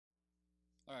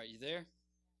right, you there?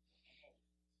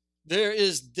 There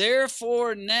is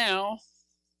therefore now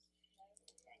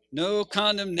no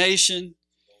condemnation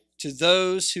to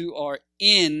those who are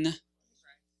in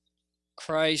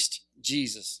Christ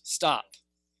Jesus. Stop.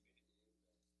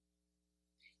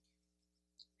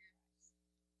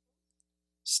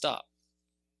 Stop.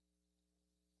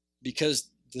 Because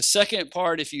the second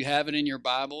part, if you have it in your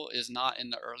Bible, is not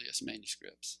in the earliest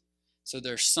manuscripts. So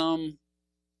there's some,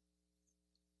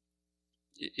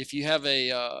 if you have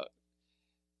a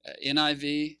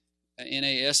NIV, a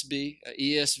NASB, a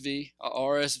ESV, a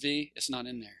RSV, it's not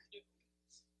in there.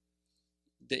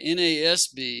 The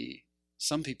NASB,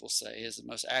 some people say, is the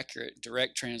most accurate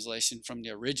direct translation from the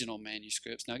original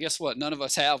manuscripts. Now, guess what? None of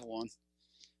us have one.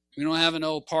 We don't have an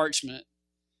old parchment.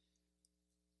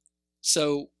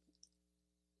 So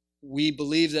we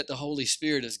believe that the Holy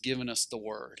Spirit has given us the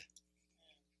Word.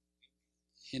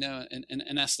 You know,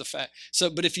 and that's the fact. So,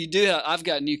 but if you do, I've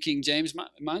got New King James.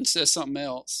 Mine says something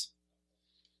else.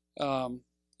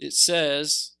 It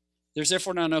says, "There's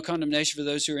therefore now no condemnation for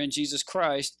those who are in Jesus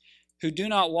Christ, who do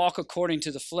not walk according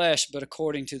to the flesh, but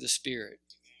according to the Spirit."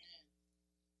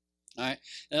 All right.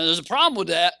 Now, there's a problem with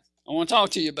that. I want to talk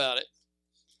to you about it.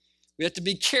 We have to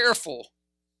be careful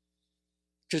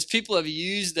because people have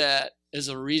used that as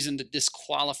a reason to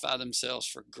disqualify themselves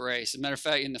for grace. As a matter of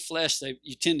fact, in the flesh,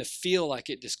 you tend to feel like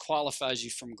it disqualifies you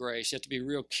from grace. You have to be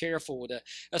real careful with that.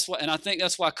 That's why, and I think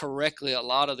that's why correctly a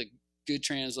lot of the good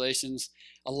translations,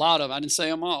 I didn't say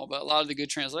them all, but a lot of the good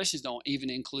translations don't even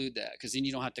include that, because then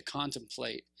you don't have to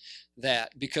contemplate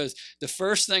that. Because the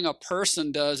first thing a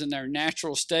person does in their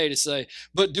natural state is say,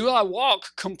 but do I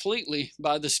walk completely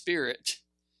by the Spirit?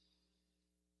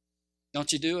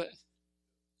 Don't you do it?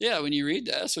 Yeah, when you read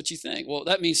that, that's what you think. Well,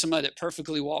 that means somebody that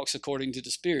perfectly walks according to the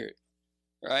Spirit,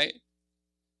 right?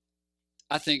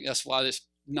 I think that's why it's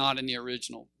not in the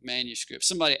original manuscript.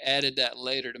 Somebody added that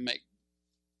later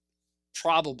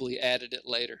probably added it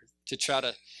later to try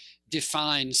to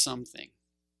define something,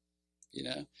 you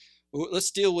know?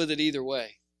 Let's deal with it either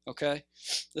way, okay?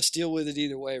 Let's deal with it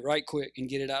either way right quick and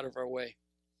get it out of our way.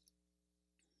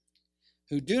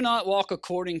 Who do not walk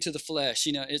according to the flesh.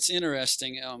 You know, it's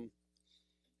interesting.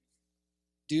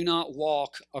 Do not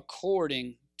walk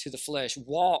according to the flesh.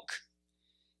 Walk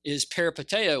is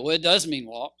peripateo. Well, it does mean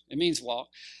walk. It means walk.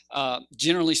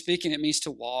 Generally speaking, it means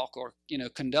to walk or,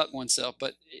 conduct oneself.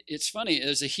 But it's funny.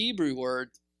 There's a Hebrew word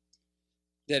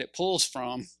that it pulls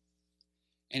from.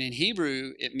 And in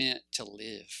Hebrew, it meant to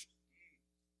live.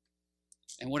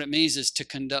 And what it means is to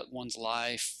conduct one's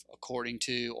life according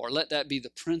to, or let that be the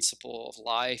principle of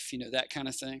life, that kind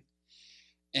of thing.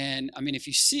 And, I mean, if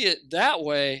you see it that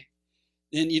way,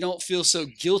 then you don't feel so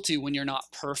guilty when you're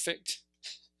not perfect,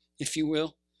 if you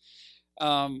will.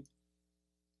 Who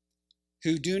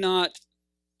do not,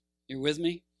 you're with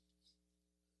me?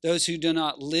 Those who do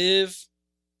not live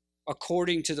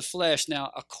according to the flesh.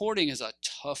 Now, according is a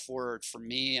tough word for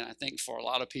me, and I think for a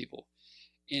lot of people.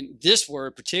 In this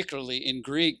word, particularly in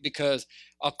Greek, because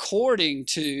according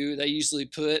to, they usually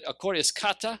put, according is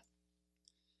kata.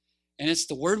 And it's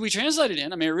the word we translate it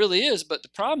in. I mean, it really is. But the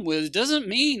problem with it doesn't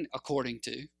mean according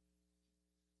to,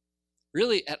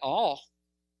 really at all.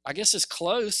 I guess it's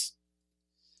close.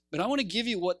 But I want to give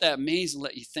you what that means and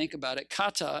let you think about it.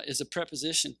 Kata is a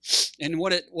preposition. And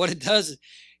what it does,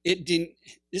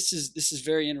 this is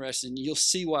very interesting. You'll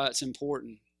see why it's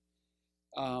important.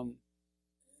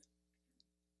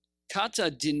 Kata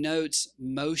denotes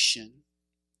motion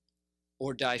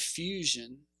or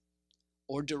diffusion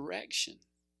or direction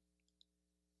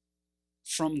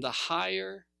from the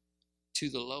higher to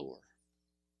the lower.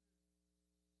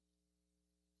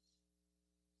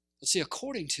 But see,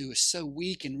 according to is so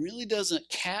weak and really doesn't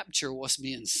capture what's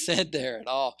being said there at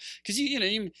all. Because,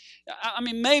 I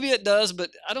mean, maybe it does,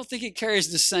 but I don't think it carries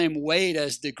the same weight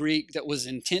as the Greek that was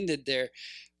intended there.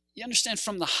 You understand,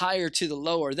 from the higher to the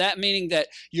lower. That meaning that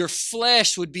your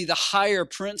flesh would be the higher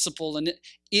principle and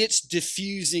it's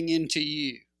diffusing into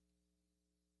you,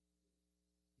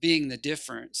 being the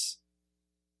difference.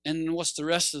 And what's the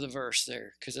rest of the verse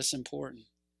there? Because that's important.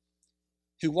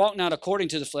 Who walk not according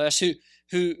to the flesh, who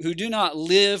do not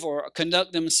live or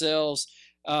conduct themselves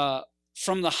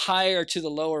from the higher to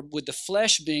the lower, with the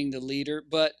flesh being the leader,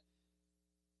 but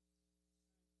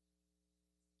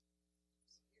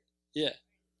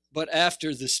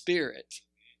after the Spirit.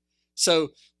 So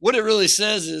what it really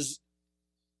says is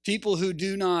people who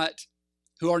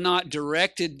are not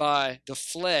directed by the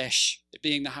flesh,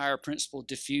 being the higher principle,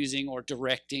 diffusing or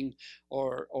directing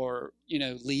or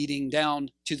leading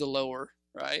down to the lower,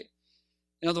 right?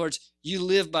 In other words, you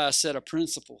live by a set of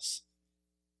principles.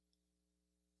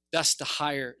 That's the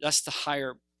higher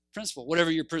principle,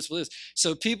 whatever your principle is.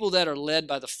 So people that are led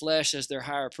by the flesh as their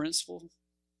higher principle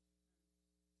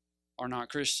are not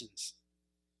Christians.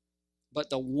 But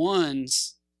the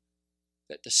ones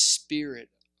that the Spirit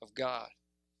of God,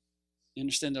 you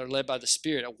understand, they're led by the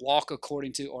Spirit, walk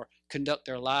according to or conduct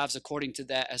their lives according to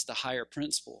that as the higher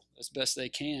principle as best they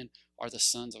can, are the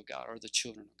sons of God or the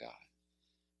children of God.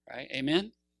 Right?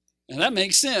 Amen? And that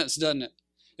makes sense, doesn't it?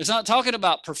 It's not talking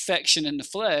about perfection in the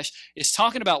flesh. It's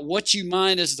talking about what you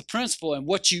mind as the principle and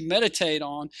what you meditate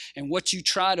on and what you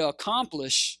try to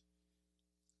accomplish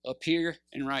up here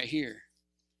and right here.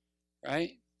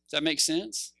 Right? Does that make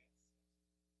sense?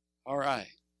 All right.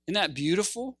 Isn't that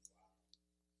beautiful?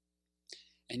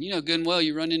 And you know good and well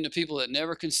you run into people that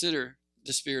never consider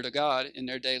the Spirit of God in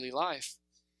their daily life.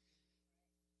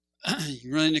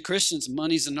 You run into Christians,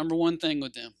 money's the number one thing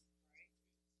with them.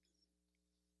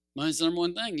 Money's the number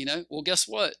one thing, you know. Well, guess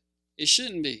what? It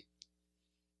shouldn't be.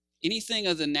 Anything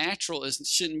of the natural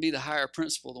shouldn't be the higher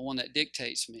principle, the one that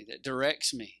dictates me, that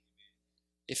directs me.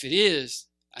 If it is,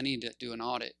 I need to do an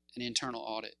audit, an internal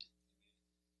audit,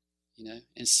 you know,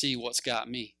 and see what's got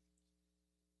me.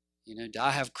 You know, do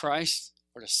I have Christ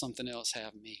or does something else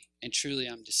have me? And truly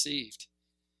I'm deceived.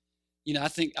 You know, I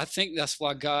think that's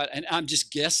why God, and I'm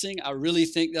just guessing, I really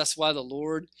think that's why the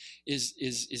Lord he's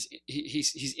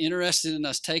interested in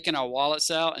us taking our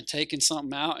wallets out and taking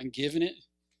something out and giving it.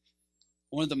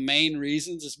 One of the main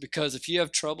reasons is because if you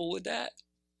have trouble with that,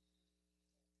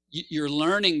 you're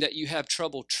learning that you have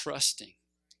trouble trusting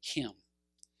Him.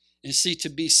 And see, to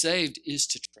be saved is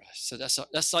to trust. So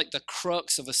that's like the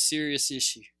crux of a serious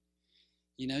issue.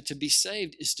 You know, to be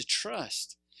saved is to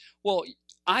trust. Well,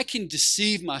 I can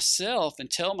deceive myself and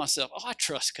tell myself, oh, I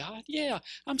trust God. Yeah,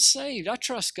 I'm saved. I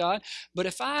trust God. But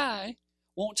if I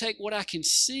won't take what I can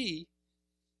see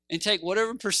and take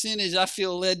whatever percentage I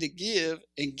feel led to give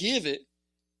and give it,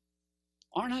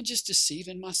 aren't I just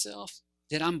deceiving myself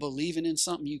that I'm believing in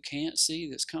something you can't see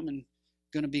that's going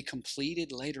to be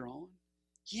completed later on?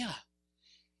 Yeah.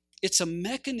 It's a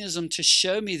mechanism to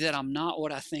show me that I'm not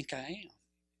what I think I am.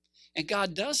 And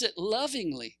God does it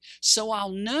lovingly. So I'll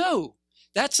know.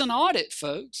 That's an audit,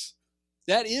 folks.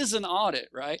 That is an audit,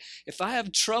 right? If I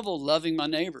have trouble loving my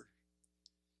neighbor,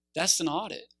 that's an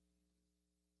audit.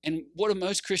 And what do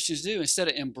most Christians do? Instead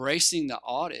of embracing the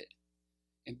audit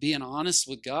and being honest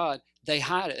with God, they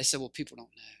hide it. They say, well, people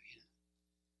don't know. You know?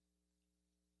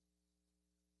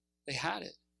 They hide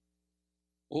it.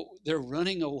 Well, they're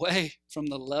running away from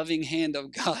the loving hand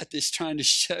of God that's trying to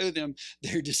show them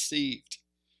they're deceived,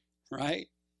 right?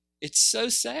 It's so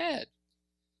sad.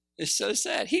 It's so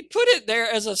sad. He put it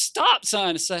there as a stop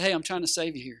sign to say, hey, I'm trying to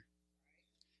save you here.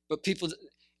 But people,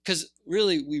 because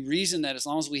really we reason that as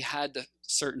long as we hide the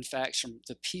certain facts from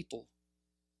the people,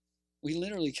 we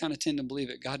literally kind of tend to believe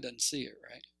it. God doesn't see it,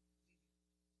 right?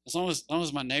 As long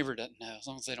as my neighbor doesn't know, as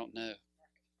long as they don't know,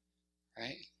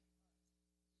 right?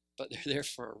 But they're there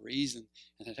for a reason,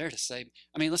 and they're there to save.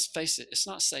 I mean, let's face it, it's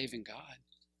not saving God.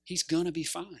 He's going to be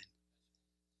fine.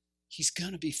 He's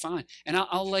going to be fine. And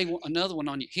I'll lay another one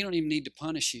on you. He don't even need to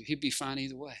punish you. He'd be fine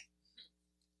either way.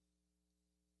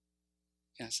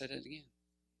 Can I say that again?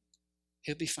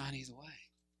 He'll be fine either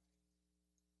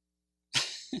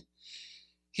way.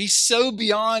 He's so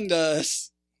beyond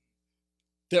us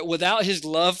that without His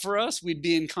love for us, we'd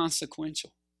be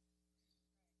inconsequential.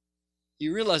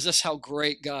 You realize that's how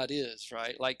great God is,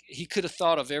 right? Like He could have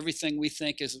thought of everything we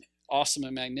think is awesome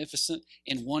and magnificent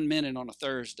in 1 minute on a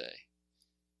Thursday.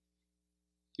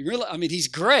 You realize, I mean, He's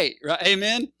great, right?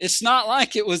 Amen? It's not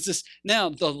like it was this. Now,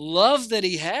 the love that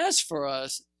He has for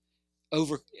us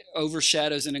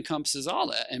overshadows and encompasses all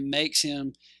that and makes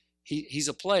Him, he's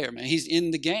a player, man. He's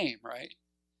in the game, right?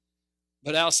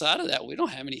 But outside of that, we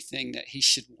don't have anything that He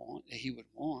should want, that He would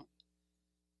want.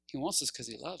 He wants us because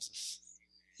He loves us.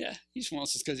 Yeah, He just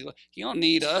wants us because He don't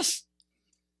need us.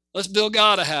 Let's build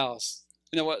God a house.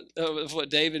 You know what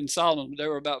David and Solomon, they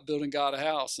were about building God a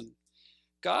house. And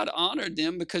God honored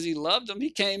them because He loved them.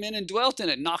 He came in and dwelt in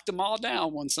it, knocked them all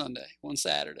down one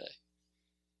Saturday.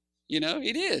 You know,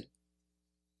 He did.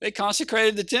 They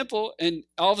consecrated the temple, and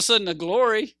all of a sudden the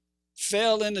glory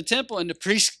fell in the temple, and the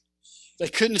priests, they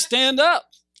couldn't stand up.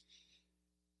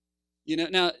 You know,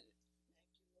 now,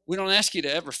 we don't ask you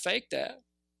to ever fake that,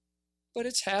 but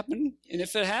it's happened. And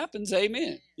if it happens,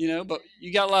 amen. You know, but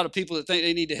you got a lot of people that think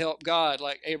they need to help God,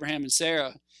 like Abraham and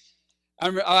Sarah.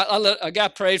 A guy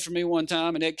prayed for me one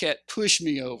time, and that cat pushed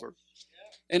me over.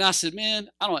 And I said, man,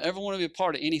 I don't ever want to be a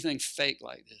part of anything fake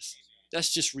like this.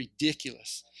 That's just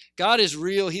ridiculous. God is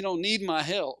real. He don't need my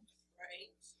help.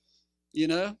 You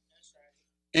know?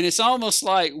 And it's almost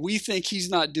like we think He's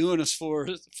not doing us for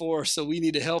us, so we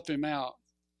need to help Him out.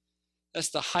 That's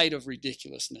the height of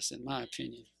ridiculousness, in my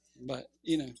opinion. But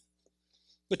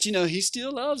he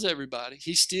still loves everybody.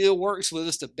 He still works with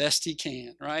us the best he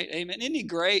can, right? Amen. Isn't he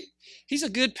great? He's a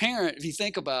good parent if you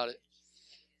think about it.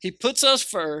 He puts us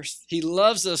first. He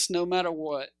loves us no matter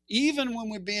what. Even when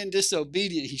we're being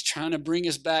disobedient, he's trying to bring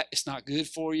us back. It's not good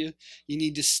for you. You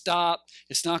need to stop.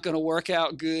 It's not going to work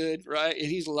out good, right? And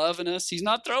he's loving us. He's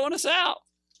not throwing us out.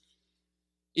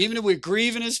 Even if we're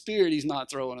grieving his spirit, he's not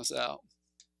throwing us out.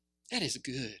 That is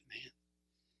good, man.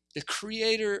 The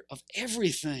creator of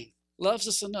everything loves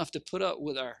us enough to put up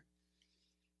with our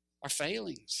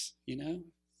failings,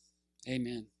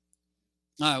 Amen.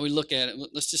 All right, we look at it.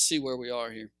 Let's just see where we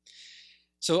are here.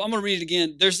 So I'm going to read it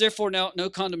again. There's therefore now no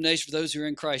condemnation for those who are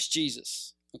in Christ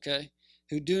Jesus, okay,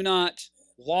 who do not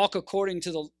walk according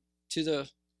to the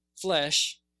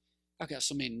flesh. I've got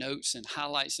so many notes and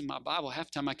highlights in my Bible. Half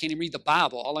the time I can't even read the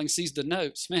Bible. All I can see is the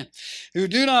notes, man. Who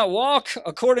do not walk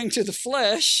according to the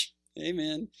flesh,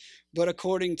 amen, but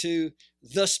according to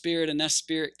the Spirit, and that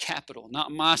Spirit capital.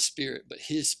 Not my spirit, but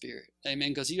his Spirit, amen,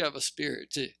 because you have a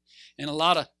spirit too. And a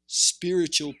lot of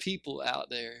spiritual people out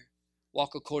there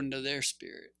walk according to their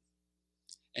spirit.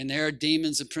 And there are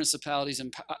demons and principalities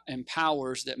and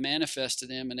powers that manifest to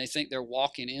them, and they think they're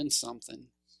walking in something.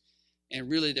 And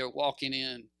really they're walking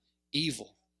in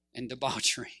evil and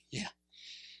debauchery. Yeah.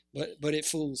 But it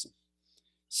fools them.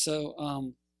 So,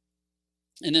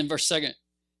 and then verse 2,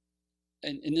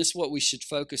 and this is what we should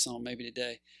focus on maybe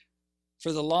today.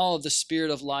 For the law of the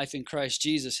Spirit of life in Christ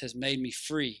Jesus has made me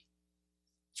free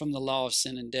from the law of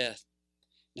sin and death.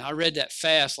 Now, I read that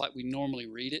fast like we normally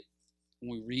read it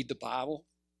when we read the Bible.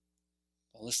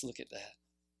 Well, let's look at that.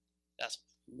 That's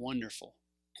wonderful.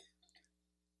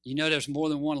 You know there's more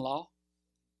than one law?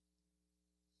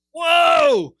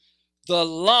 Whoa! The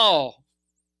law.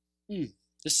 This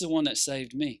is the one that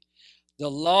saved me. The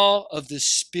law of the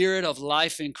Spirit of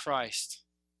life in Christ.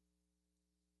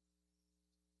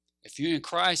 If you're in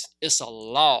Christ, it's a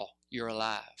law. You're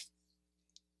alive.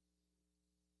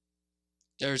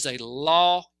 There's a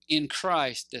law in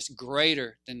Christ that's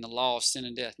greater than the law of sin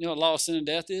and death. You know what the law of sin and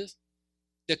death is?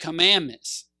 The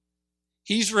commandments.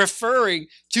 He's referring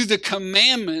to the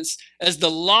commandments as the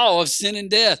law of sin and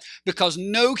death because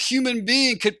no human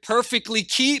being could perfectly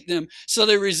keep them, so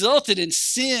they resulted in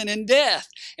sin and death.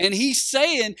 And he's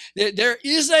saying that there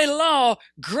is a law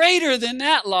greater than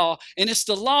that law, and it's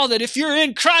the law that if you're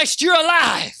in Christ, you're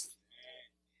alive.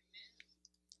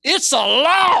 It's a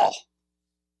law.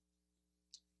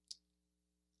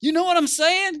 You know what I'm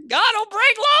saying? God don't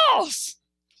break laws.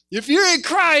 If you're in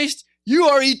Christ, you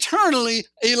are eternally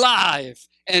alive,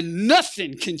 and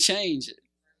nothing can change it.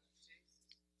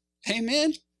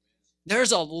 Amen?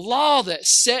 There's a law that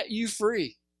set you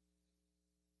free.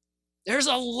 There's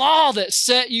a law that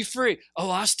set you free. Oh,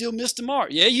 I still missed the mark.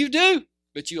 Yeah, you do,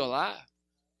 but you're alive.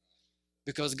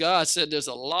 Because God said there's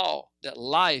a law that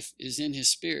life is in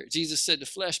his Spirit. Jesus said the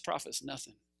flesh profits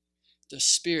nothing. The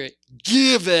Spirit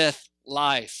giveth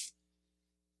life.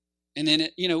 And then,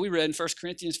 we read in 1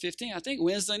 Corinthians 15, I think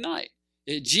Wednesday night,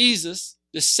 that Jesus,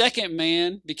 the second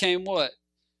man, became what?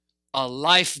 A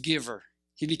life giver.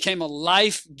 He became a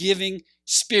life-giving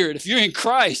spirit. If you're in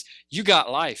Christ, you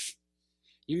got life.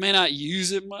 You may not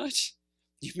use it much.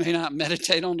 You may not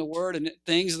meditate on the Word, and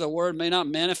things of the Word may not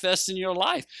manifest in your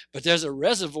life, but there's a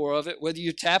reservoir of it, whether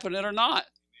you tap in it or not.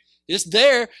 It's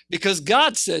there because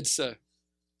God said so.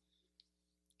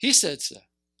 He said so.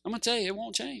 I'm going to tell you, it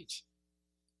won't change.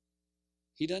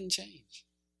 He doesn't change.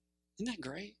 Isn't that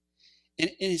great? And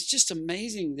it's just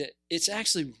amazing that it's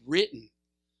actually written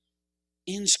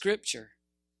in Scripture.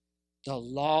 The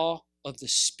law of the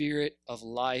Spirit of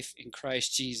life in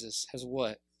Christ Jesus has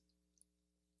what?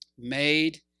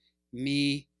 Made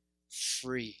me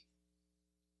free.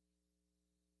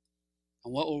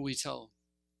 And what were we told?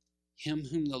 Him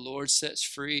whom the Lord sets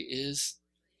free is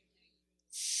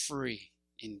free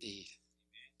indeed.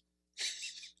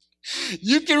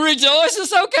 You can rejoice,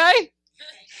 it's okay.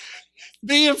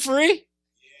 Being free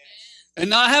and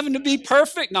not having to be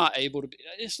perfect, not able to be,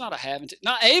 it's not a having to,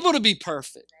 not able to be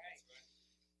perfect.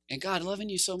 And God loving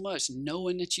you so much,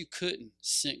 knowing that you couldn't,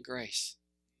 sent grace.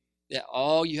 That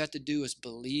all you have to do is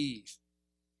believe.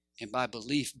 And by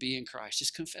belief, be in Christ.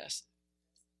 Just confess it.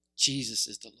 Jesus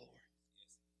is the Lord.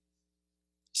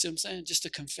 You see what I'm saying? Just a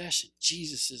confession.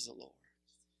 Jesus is the Lord.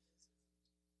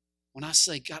 When I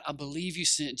say, God, I believe you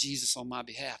sent Jesus on my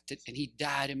behalf and he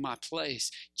died in my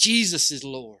place. Jesus is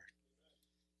Lord.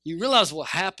 You realize what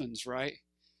happens, right?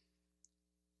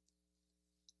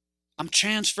 I'm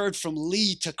transferred from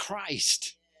Lee to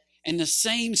Christ. And the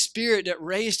same Spirit that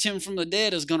raised him from the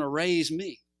dead is going to raise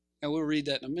me. And we'll read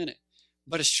that in a minute.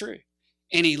 But it's true.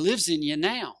 And he lives in you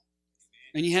now.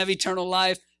 And you have eternal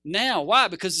life now. Why?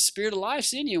 Because the Spirit of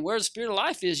life's in you. And where the Spirit of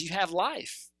life is, you have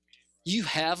life. You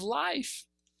have life.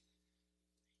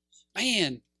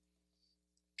 Man,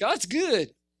 God's good.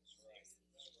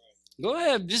 Go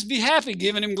ahead. Just be happy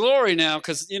giving him glory now.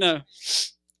 Because,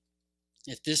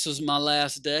 if this was my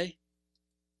last day,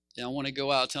 then I want to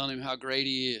go out telling him how great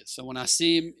he is. So when I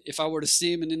see him, if I were to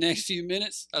see him in the next few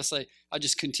minutes, I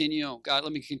just continue on. God,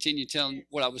 let me continue telling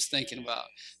what I was thinking about.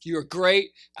 You are great.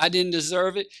 I didn't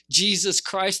deserve it. Jesus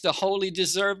Christ, the Holy,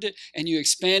 deserved it, and you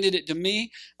expanded it to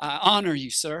me. I honor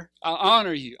you, sir. I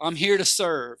honor you. I'm here to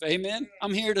serve. Amen?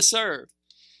 I'm here to serve.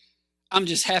 I'm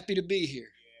just happy to be here.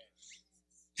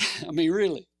 I mean,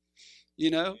 really.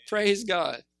 Praise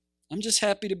God. I'm just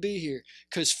happy to be here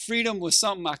because freedom was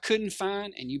something I couldn't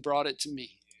find, and you brought it to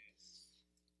me.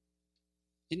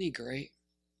 Isn't he great?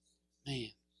 Man.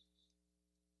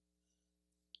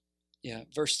 Yeah,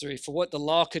 verse 3. For what the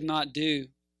law could not do,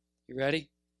 you ready?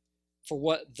 For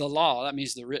what the law, that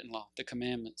means the written law, the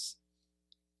commandments,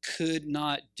 could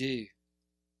not do.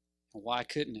 And why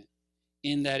couldn't it?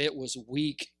 In that it was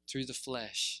weak through the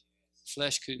flesh.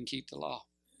 Flesh couldn't keep the law.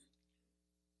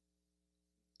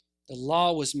 The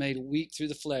law was made weak through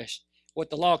the flesh. What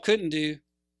the law couldn't do,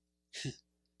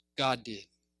 God did.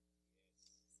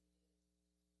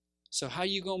 So how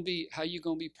you gonna be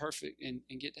perfect and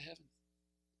get to heaven?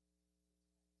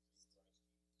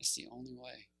 That's the only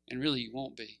way. And really you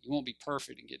won't be. You won't be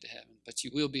perfect and get to heaven, but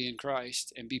you will be in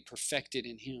Christ and be perfected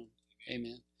in him.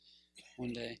 Amen.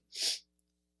 One day.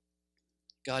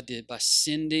 God did by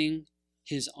sending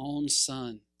his own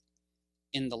Son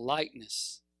in the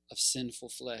likeness of sinful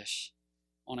flesh.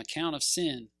 On account of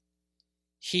sin,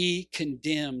 he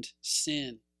condemned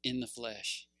sin in the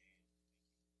flesh.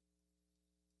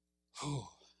 Whew.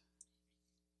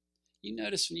 You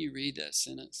notice when you read that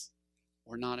sentence,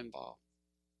 we're not involved.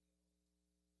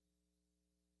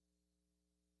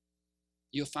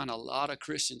 You'll find a lot of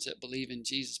Christians that believe in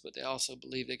Jesus, but they also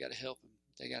believe they got to help him.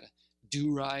 They got to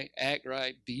do right, act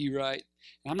right, be right.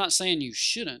 And I'm not saying you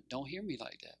shouldn't. Don't hear me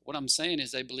like that. What I'm saying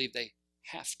is they believe they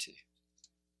have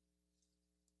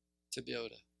to be able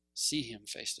to see him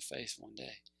face to face one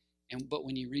day. But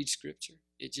when you read Scripture,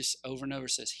 it just over and over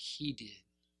says, he did,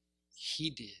 he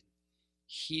did,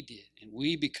 he did. And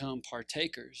we become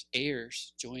partakers,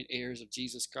 heirs, joint heirs of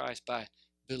Jesus Christ by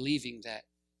believing that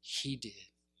he did.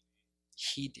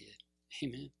 He did.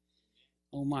 Amen.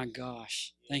 Oh my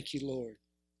gosh. Thank you, Lord.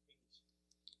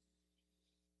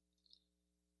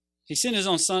 He sent his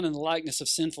own Son in the likeness of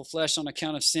sinful flesh on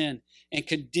account of sin and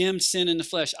condemned sin in the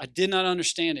flesh. I did not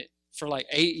understand it for like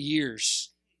 8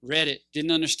 years. Read it,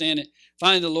 didn't understand it.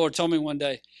 Finally, the Lord told me one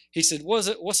day, he said,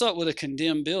 what's up with a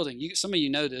condemned building? Some of you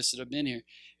know this that have been here.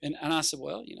 And I said,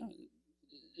 well,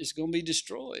 it's going to be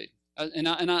destroyed. And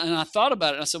I thought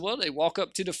about it. And I said, well, they walk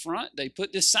up to the front. They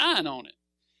put this sign on it.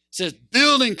 It says,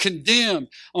 building condemned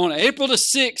on April the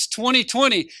 6th,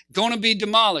 2020, going to be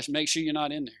demolished. Make sure you're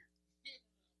not in there.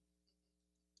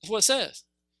 That's what it says.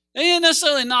 They didn't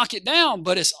necessarily knock it down,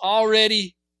 but it's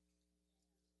already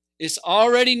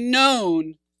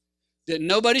known that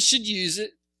nobody should use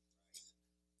it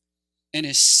and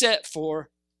is set for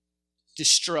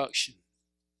destruction.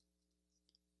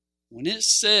 When it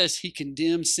says he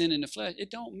condemned sin in the flesh, it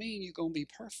don't mean you're going to be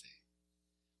perfect.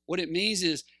 What it means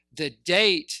is the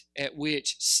date at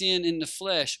which sin in the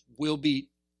flesh will be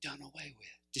done away with,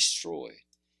 destroyed,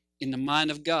 in the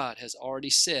mind of God has already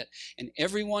set. And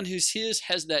everyone who's his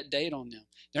has that date on them.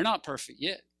 They're not perfect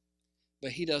yet,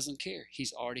 but he doesn't care.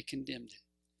 He's already condemned it.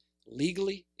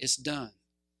 Legally, it's done.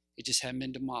 It just hasn't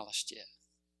been demolished yet.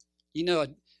 You know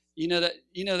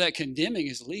that condemning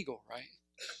is legal, right?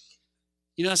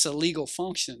 That's a legal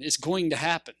function. It's going to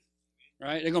happen,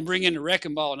 right? They're going to bring in the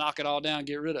wrecking ball, knock it all down,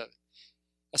 get rid of it.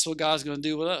 That's what God's going to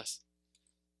do with us.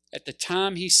 At the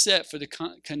time he set for the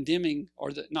condemning,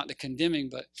 or not the condemning,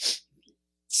 but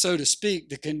so to speak,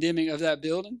 the condemning of that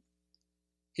building,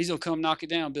 he's going to come knock it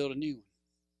down, build a new one.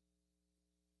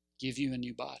 Give you a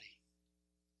new body.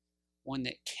 One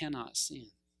that cannot sin.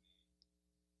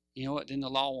 You know what? Then the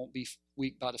law won't be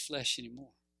weak by the flesh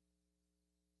anymore.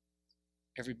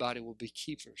 Everybody will be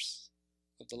keepers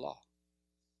of the law.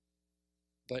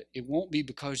 But it won't be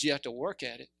because you have to work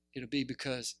at it. It'll be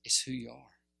because it's who you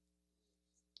are.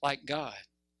 Like God,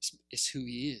 it's who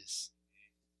he is.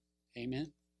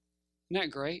 Amen? Isn't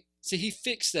that great? See, he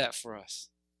fixed that for us.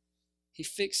 He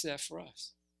fixed that for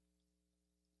us.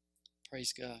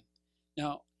 Praise God.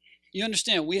 Now, you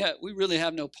understand, we really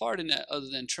have no part in that other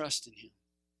than trusting him.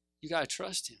 You got to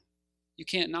trust him. You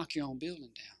can't knock your own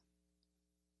building down.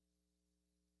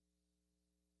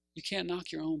 You can't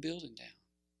knock your own building down.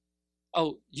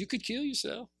 Oh, you could kill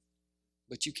yourself,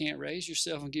 but you can't raise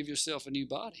yourself and give yourself a new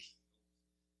body.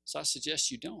 So I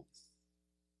suggest you don't.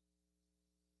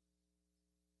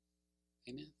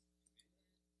 Amen.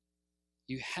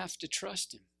 You have to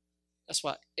trust him. That's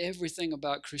why everything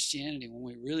about Christianity, when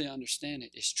we really understand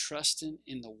it, is trusting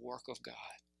in the work of God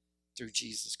through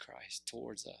Jesus Christ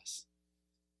towards us.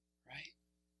 Right?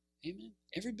 Amen.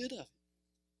 Every bit of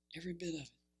it. Every bit of it.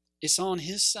 It's on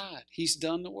his side. He's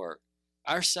done the work.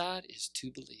 Our side is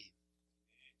to believe.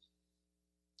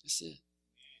 That's it.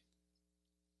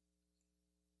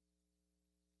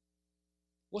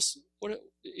 What?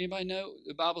 Anybody know?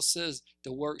 The Bible says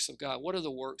the works of God. What are the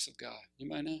works of God?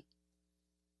 Anybody know?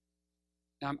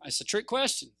 Now, it's a trick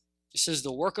question. It says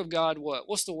the work of God what?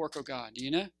 What's the work of God? Do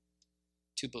you know?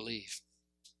 To believe.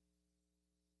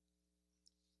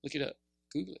 Look it up.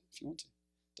 Google it if you want to.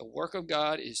 The work of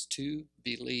God is to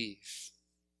believe.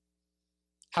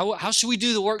 How should we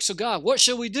do the works of God? What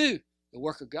shall we do? The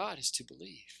work of God is to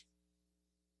believe.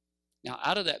 Now,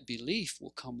 out of that belief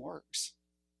will come works.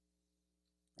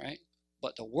 Right?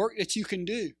 But the work that you can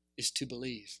do is to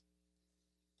believe.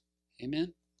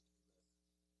 Amen?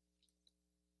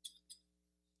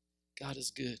 God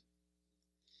is good.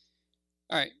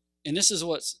 All right. And this is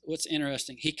what's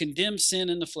interesting. He condemns sin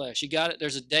in the flesh. You got it?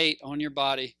 There's a date on your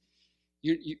body.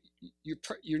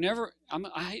 You're never,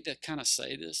 I hate to kind of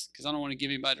say this because I don't want to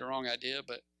give anybody the wrong idea,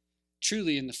 but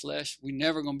truly in the flesh, we're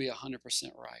never going to be 100%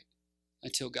 right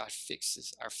until God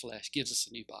fixes our flesh, gives us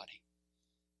a new body.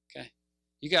 Okay?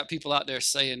 You got people out there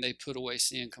saying they put away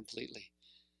sin completely.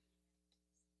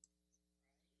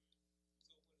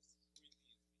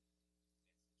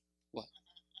 What?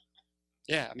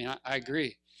 Yeah, I mean, I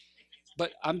agree.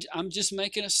 But I'm just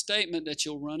making a statement that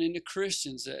you'll run into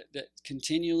Christians that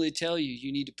continually tell you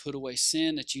you need to put away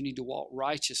sin, that you need to walk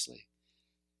righteously.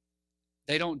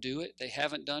 They don't do it. They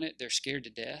haven't done it. They're scared to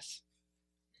death.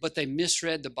 But they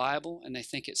misread the Bible and they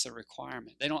think it's a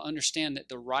requirement. They don't understand that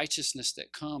the righteousness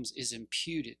that comes is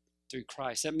imputed through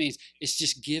Christ. That means it's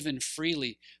just given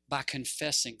freely by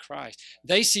confessing Christ.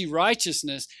 They see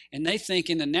righteousness and they think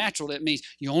in the natural that means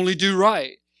you only do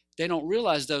right. They don't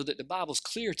realize, though, that the Bible's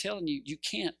clear telling you you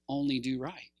can't only do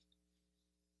right.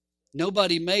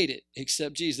 Nobody made it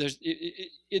except Jesus.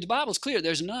 The Bible's clear.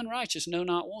 There's none righteous, no,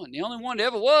 not one. The only one that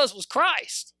ever was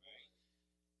Christ.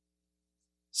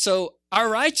 So our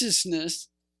righteousness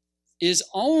is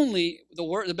only,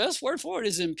 the best word for it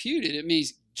is imputed. It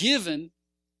means given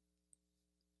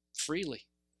freely.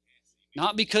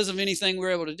 Not because of anything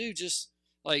we're able to do, just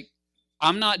like,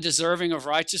 I'm not deserving of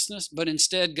righteousness, but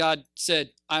instead God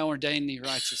said, I ordain thee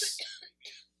righteous.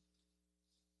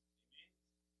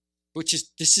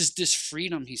 This is this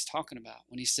freedom he's talking about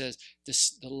when he says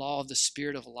the law of the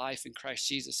Spirit of life in Christ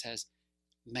Jesus has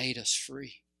made us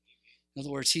free. In other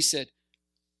words, he said,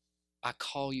 I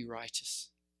call you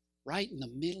righteous. Right in the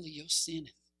middle of your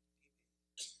sinning.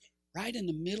 Right in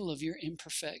the middle of your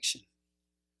imperfection.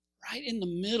 Right in the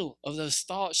middle of those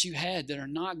thoughts you had that are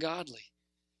not godly.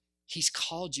 He's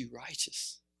called you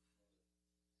righteous.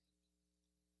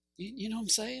 You know what I'm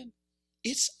saying?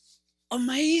 It's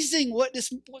amazing what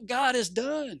God has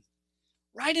done.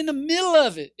 Right in the middle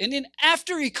of it. And then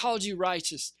after he called you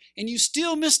righteous, and you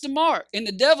still missed the mark, and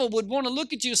the devil would want to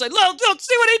look at you and say, look,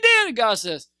 see what he did. And God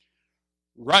says,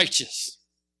 righteous.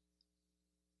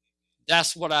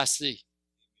 That's what I see.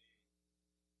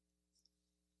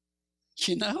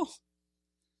 You know?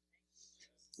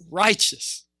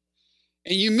 Righteous.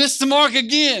 And you missed the mark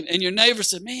again. And your neighbor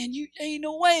said, man, you ain't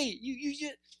no way. You.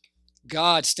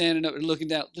 God standing up and looking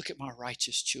down. Look at my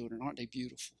righteous children. Aren't they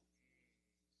beautiful?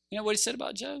 You know what he said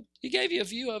about Job? He gave you a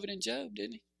view of it in Job,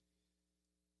 didn't he?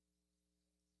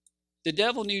 The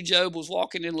devil knew Job was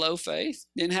walking in low faith.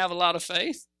 Didn't have a lot of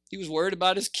faith. He was worried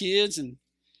about his kids.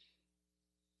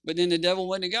 But then the devil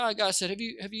went to God. God said,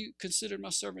 have you considered my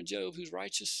servant Job who's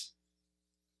righteous?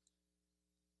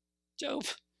 Job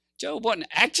wasn't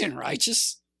acting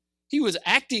righteous. He was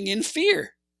acting in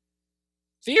fear.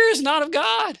 Fear is not of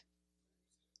God.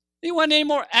 He wasn't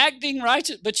anymore acting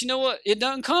righteous. But you know what? It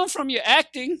doesn't come from your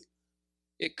acting.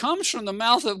 It comes from the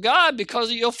mouth of God because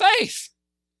of your faith.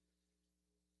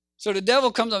 So the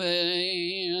devil comes up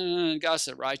and God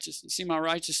said, righteous. You see my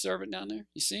righteous servant down there?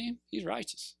 You see him? He's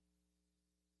righteous.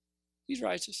 He's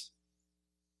righteous.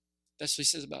 That's what he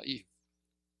says about you.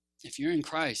 If you're in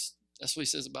Christ, that's what he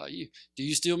says about you. Do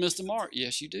you still miss the mark?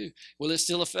 Yes, you do. Will it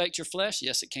still affect your flesh?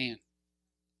 Yes, it can.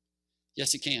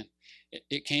 Yes, it can.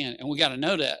 It can. And we got to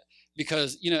know that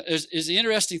because, there's the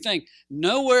interesting thing.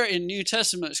 Nowhere in New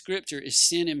Testament scripture is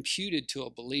sin imputed to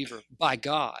a believer by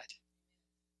God.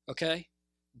 Okay?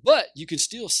 But you can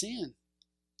still sin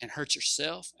and hurt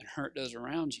yourself and hurt those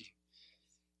around you.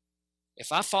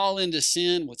 If I fall into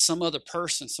sin with some other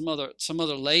person, some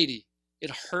other lady,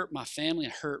 it'll hurt my family,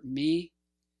 it'll hurt me.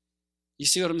 You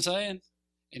see what I'm saying?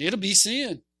 And it'll be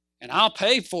sin. And I'll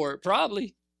pay for it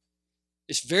probably.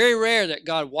 It's very rare that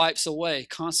God wipes away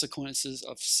consequences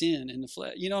of sin in the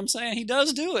flesh. You know what I'm saying? He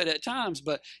does do it at times,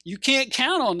 but you can't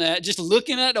count on that. Just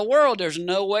looking at the world, there's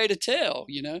no way to tell,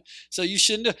 you know. So you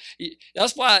shouldn't.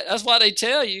 That's why they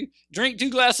tell you, drink 2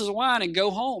 glasses of wine and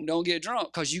go home. Don't get drunk,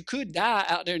 because you could die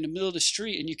out there in the middle of the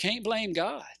street, and you can't blame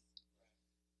God.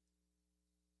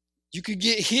 You could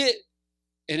get hit,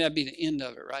 and that'd be the end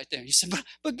of it right there. You said,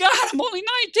 but God, I'm only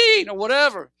 19 or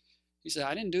whatever. He said,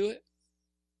 I didn't do it.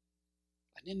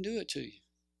 I didn't do it to you.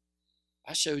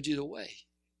 I showed you the way.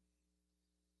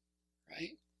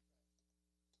 Right?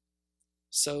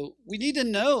 So we need to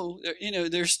know that, you know,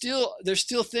 there's still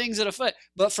things that affect.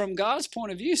 But from God's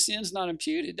point of view, sin's not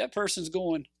imputed. That person's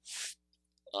going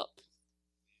up.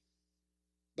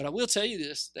 But I will tell you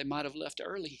this, they might have left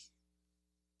early.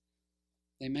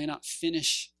 They may not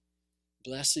finish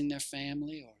blessing their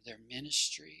family or their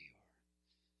ministry or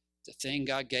the thing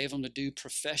God gave them to do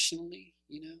professionally.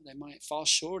 You know, they might fall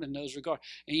short in those regards.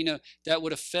 And, you know, that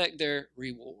would affect their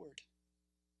reward,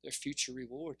 their future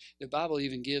reward. The Bible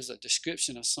even gives a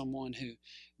description of someone who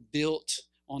built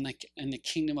in the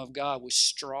kingdom of God with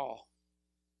straw.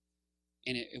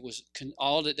 And it was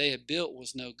all that they had built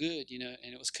was no good, you know,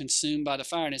 and it was consumed by the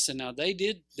fire. And it said, now they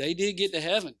did get to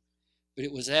heaven, but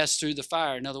it was as through the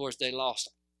fire. In other words, they lost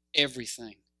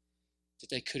everything that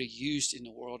they could have used in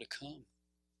the world to come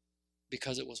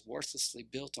because it was worthlessly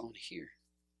built on here.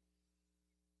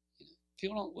 We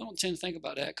don't tend to think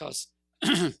about that, because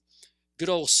good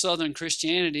old Southern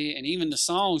Christianity and even the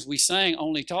songs we sang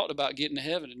only talked about getting to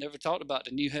heaven and never talked about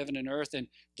the new heaven and earth and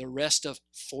the rest of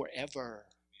forever,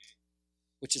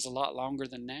 which is a lot longer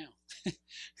than now,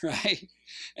 right?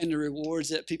 And the rewards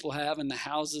that people have and the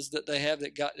houses that they have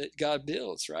that God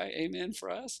builds, right? Amen for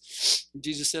us.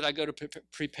 Jesus said, I go to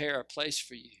prepare a place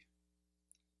for you.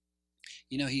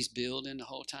 You know, he's building the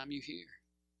whole time you're here.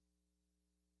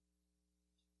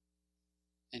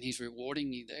 And he's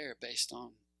rewarding you there based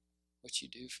on what you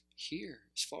do here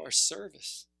as far as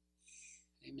service.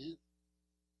 Amen.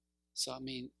 So, I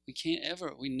mean,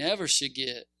 we never should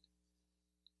get,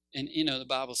 and you know, the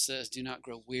Bible says, do not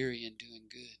grow weary in doing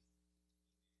good.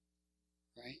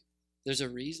 Right? There's a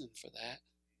reason for that.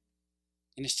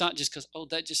 And it's not just because,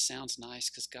 that just sounds nice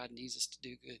because God needs us to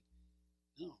do good.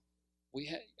 No.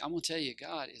 I'm going to tell you,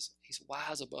 he's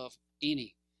wise above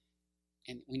any.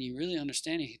 And when you really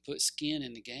understand it, he put skin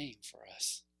in the game for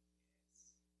us.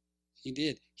 He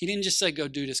did. He didn't just say, go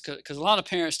do this, because a lot of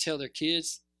parents tell their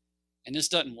kids, and this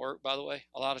doesn't work, by the way,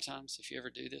 a lot of times, if you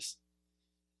ever do this.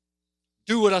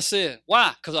 Do what I said.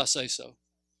 Why? Because I say so.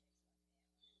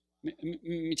 Let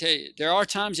me tell you, there are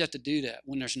times you have to do that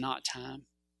when there's not time.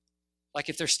 Like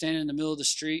if they're standing in the middle of the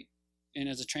street and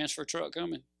there's a transfer truck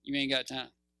coming, you ain't got time.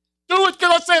 Do it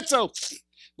because I said so.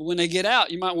 But when they get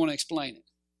out, you might want to explain it.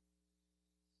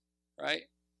 Right?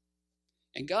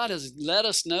 And God has let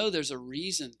us know there's a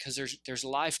reason, because there's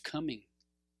life coming.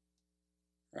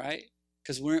 Right?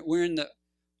 Because we're in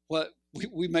what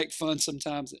we make fun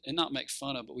sometimes, and not make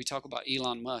fun of, but we talk about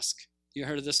Elon Musk. You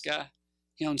heard of this guy?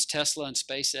 He owns Tesla and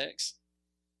SpaceX,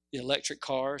 the electric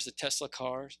cars, the Tesla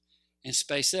cars, and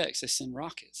SpaceX. They send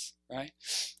rockets, right?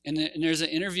 And there's an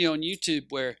interview on YouTube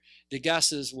where the guy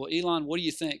says, well, Elon, what do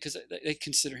you think? Because they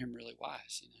consider him really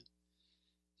wise, you know.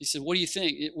 He said, what do you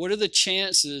think? What are the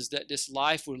chances that this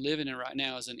life we're living in right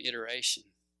now is an iteration?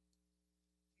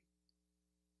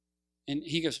 And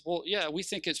he goes, well, yeah, we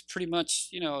think it's pretty much,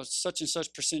 you know, such and such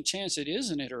 % chance it is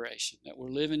an iteration that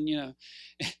we're living, you know.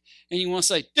 And you want to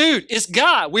say, dude, it's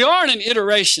God. We are in an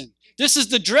iteration. This is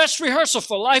the dress rehearsal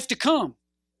for life to come.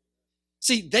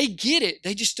 See, they get it.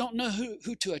 They just don't know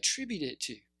who to attribute it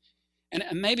to.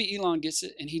 And maybe Elon gets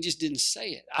it and he just didn't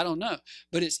say it. I don't know.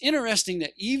 But it's interesting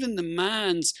that even the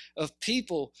minds of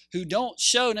people who don't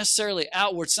show necessarily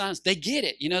outward signs, they get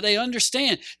it. You know, they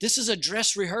understand this is a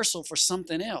dress rehearsal for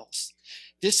something else.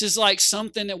 This is like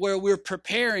something where we're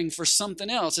preparing for something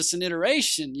else. It's an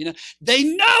iteration, you know. They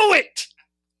know it.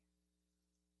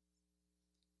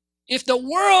 If the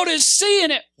world is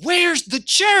seeing it, where's the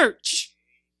church?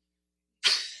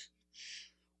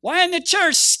 Why isn't the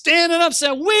church standing up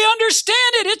saying, we understand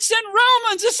it. It's in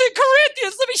Romans. It's in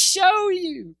Corinthians. Let me show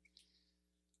you.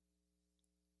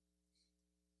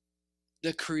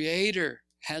 The Creator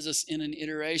has us in an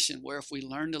iteration where if we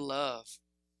learn to love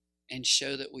and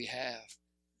show that we have,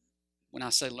 when I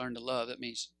say learn to love, that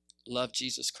means love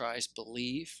Jesus Christ,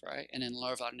 believe, right? And then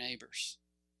love our neighbors.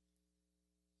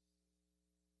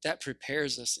 that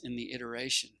prepares us in the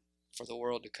iteration for the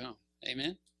world to come.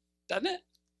 Amen? Doesn't it?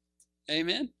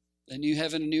 Amen? The new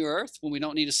heaven and new earth when we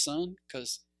don't need a sun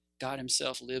because God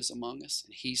himself lives among us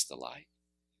and he's the light.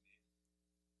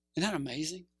 Isn't that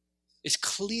amazing? It's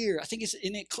clear. I think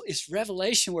it's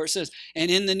Revelation where it says, and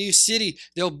in the new city,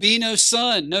 there'll be no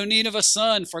sun, no need of a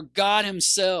sun, for God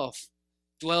himself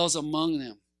dwells among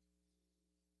them.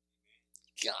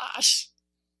 Gosh,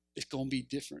 it's going to be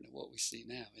different than what we see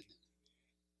now, isn't it?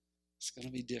 It's going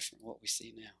to be different than what we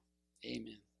see now.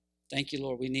 Amen. Thank you,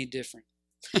 Lord. We need different.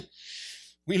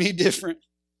 We need different.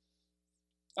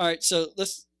 All right, so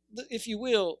let's, if you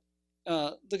will,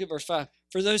 look at verse 5.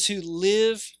 For those who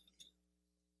live,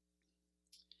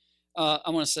 I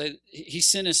want to say, he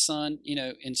sent his son,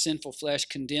 in sinful flesh,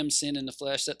 condemned sin in the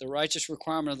flesh, that the righteous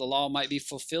requirement of the law might be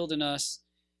fulfilled in us.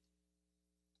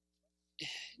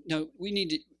 No, we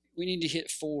need to hit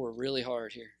 4 really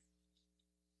hard here.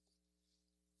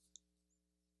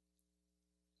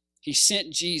 He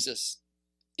sent Jesus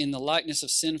in the likeness of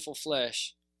sinful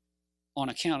flesh on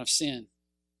account of sin.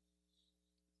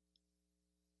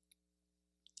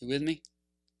 You with me?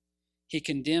 He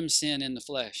condemned sin in the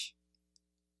flesh.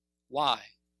 Why?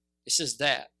 It says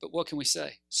that, but what can we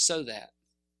say? So that.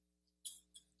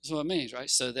 That's what it means, right?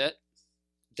 So that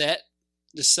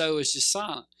the so is just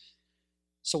silent.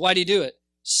 So why did he do it?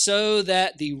 So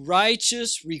that the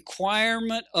righteous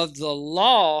requirement of the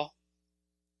law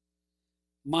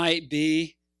might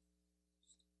be,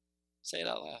 say it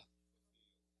out loud,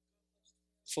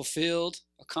 fulfilled,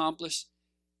 accomplished.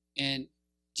 And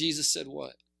Jesus said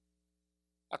what?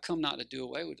 I come not to do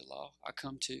away with the law. I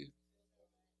come to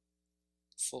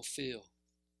fulfill.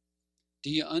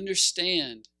 Do you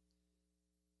understand?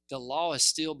 The law is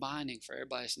still binding for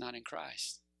everybody that's not in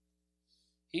Christ.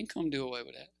 He didn't come to do away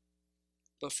with that.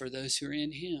 But for those who are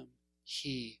in him,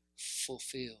 he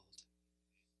fulfilled.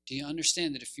 Do you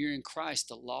understand that if you're in Christ,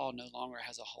 the law no longer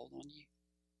has a hold on you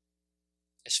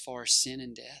as far as sin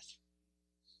and death?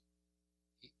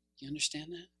 You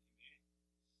understand that?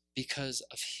 Because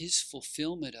of his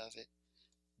fulfillment of it,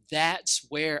 that's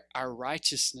where our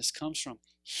righteousness comes from.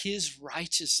 His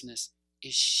righteousness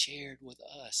is shared with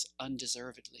us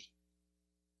undeservedly.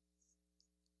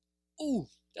 Ooh,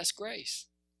 that's grace.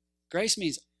 Grace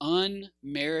means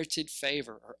unmerited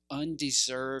favor or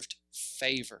undeserved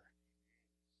favor.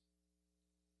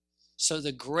 So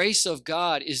the grace of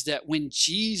God is that when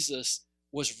Jesus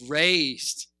was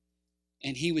raised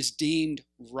and he was deemed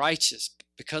righteous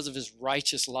because of his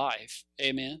righteous life,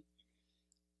 amen,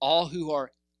 all who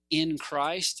are in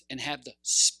Christ and have the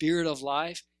Spirit of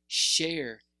life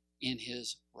share in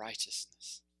his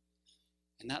righteousness.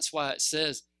 And that's why it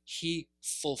says he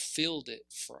fulfilled it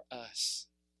for us.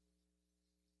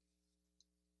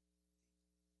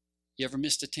 You ever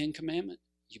missed a 10 commandment?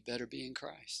 You better be in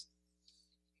Christ.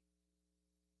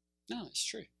 No, it's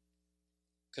true.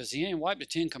 Because he ain't wiped the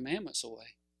 10 commandments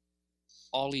away.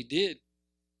 All he did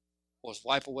was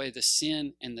wipe away the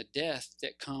sin and the death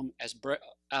that come as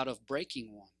out of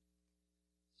breaking one.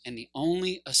 And the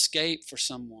only escape for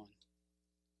someone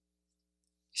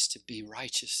is to be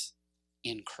righteous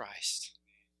in Christ.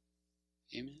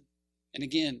 Amen. And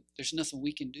again, there's nothing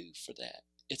we can do for that.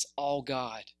 It's all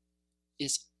God.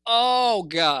 It's all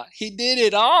God. He did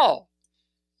it all.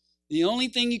 The only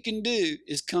thing you can do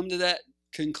is come to that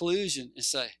conclusion and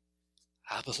say,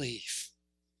 I believe.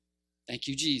 Thank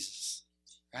you, Jesus.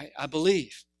 Right? I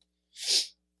believe.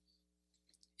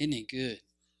 Isn't it good?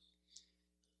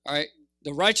 All right.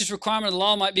 The righteous requirement of the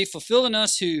law might be fulfilled in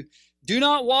us who do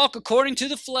not walk according to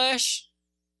the flesh.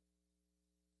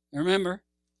 Remember,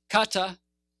 kata,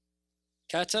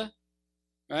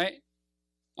 right?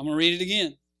 I'm going to read it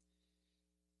again.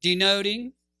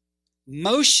 Denoting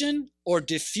motion or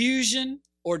diffusion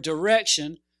or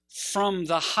direction from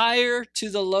the higher to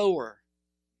the lower.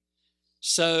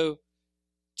 So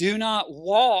do not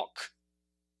walk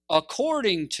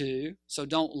according to, so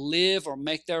don't live or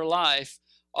make their life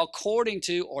according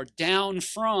to or down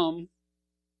from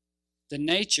the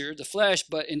nature, the flesh,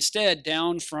 but instead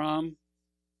down from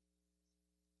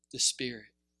the Spirit.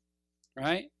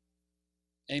 Right?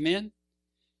 Amen?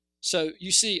 So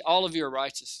you see, all of you are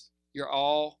righteous. You're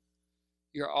all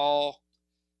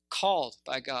called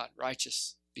by God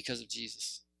righteous because of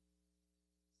Jesus.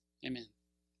 Amen.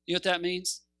 You know what that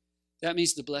means? That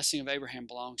means the blessing of Abraham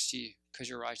belongs to you because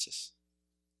you're righteous.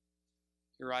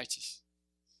 You're righteous.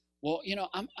 Well,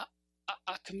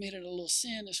 I committed a little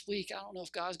sin this week. I don't know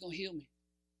if God's going to heal me.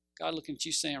 God looking at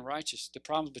you saying righteous. The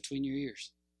problem's between your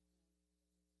ears.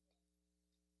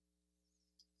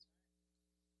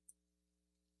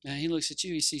 Now he looks at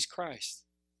you, he sees Christ.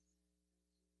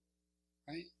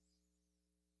 Right?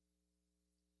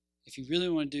 If you really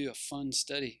want to do a fun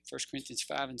study, 1 Corinthians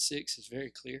 5 and 6 is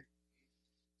very clear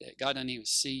that God doesn't even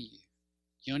see you.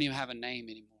 You don't even have a name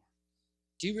anymore.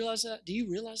 Do you realize that? Do you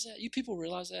realize that? You people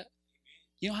realize that?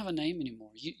 You don't have a name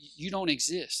anymore. You don't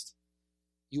exist.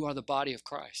 You are the body of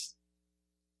Christ.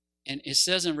 And it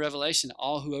says in Revelation that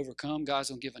all who overcome, God's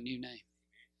going to give a new name.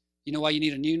 You know why you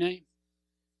need a new name?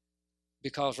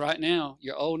 Because right now,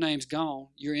 your old name's gone.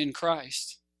 You're in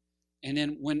Christ. And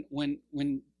then when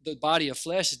the body of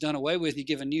flesh is done away with, you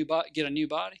get a new body.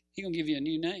 He's gonna give you a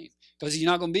new name because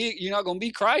you're not gonna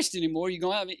be Christ anymore. You're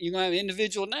gonna have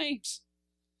individual names.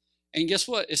 And guess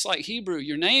what? It's like Hebrew.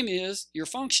 Your name is your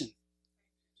function.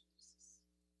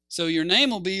 So your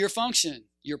name will be your function,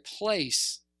 your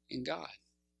place in God.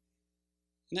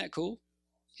 Isn't that cool?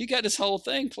 He got this whole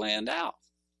thing planned out.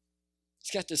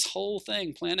 He's got this whole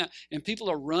thing planned out, and people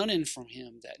are running from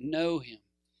him that know him.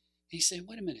 He's saying,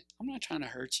 wait a minute, I'm not trying to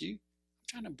hurt you. I'm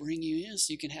trying to bring you in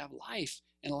so you can have life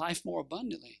and life more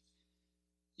abundantly.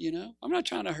 You know, I'm not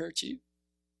trying to hurt you.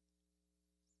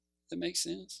 That makes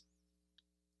sense?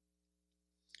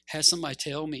 Had somebody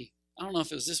tell me, I don't know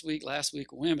if it was this week, last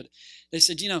week, or when, but they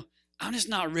said, you know, I'm just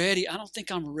not ready. I don't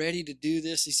think I'm ready to do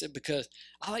this. He said, because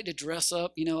I like to dress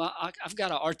up. You know, I've got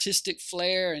an artistic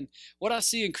flair, and what I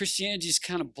see in Christianity is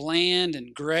kind of bland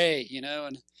and gray, you know.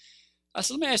 And I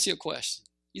said, let me ask you a question.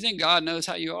 You think God knows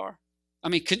how you are? I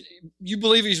mean, you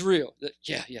believe he's real?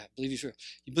 Yeah, I believe he's real.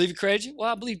 You believe he created you?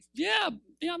 Well, I believe,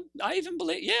 I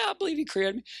believe he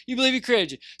created me. You believe he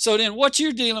created you. So then what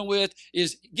you're dealing with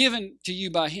is given to you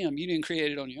by him. You didn't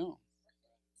create it on your own.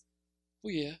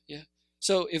 Well, yeah.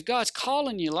 So if God's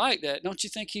calling you like that, don't you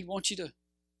think he'd want you to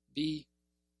be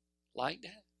like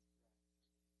that?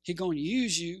 He's going to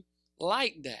use you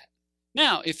like that.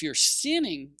 Now, if you're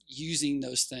sinning using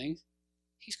those things,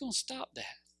 he's going to stop that.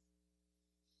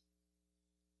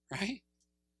 Right?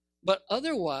 But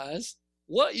otherwise,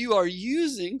 what you are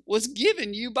using was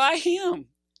given you by him.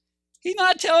 He's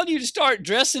not telling you to start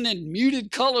dressing in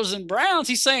muted colors and browns.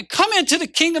 He's saying, come into the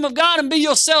kingdom of God and be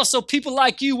yourself so people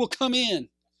like you will come in.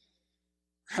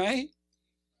 Right?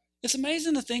 It's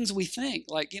amazing the things we think.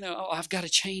 Like, you know, oh, I've got to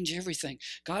change everything.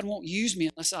 God won't use me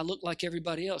unless I look like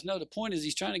everybody else. No, the point is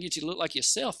he's trying to get you to look like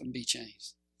yourself and be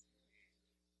changed.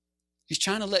 He's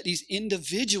trying to let these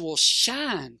individuals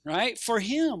shine, right, for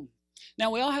him. Now,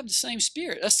 we all have the same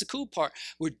spirit. That's the cool part.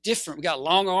 We're different. We got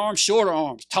longer arms, shorter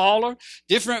arms, taller,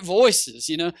 different voices,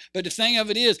 you know. But the thing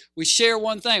of it is, we share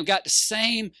one thing. We got the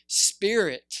same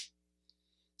spirit.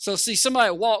 So, see,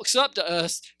 somebody walks up to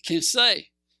us can say,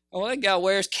 oh, that guy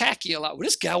wears khaki a lot. Well,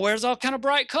 this guy wears all kind of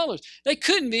bright colors. They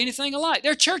couldn't be anything alike.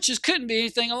 Their churches couldn't be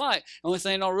anything alike. The only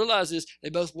thing they don't realize is they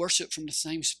both worship from the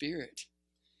same spirit.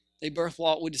 They both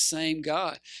walk with the same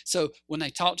God. So when they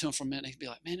talk to him for a minute, they'd be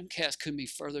like, man, them cats couldn't be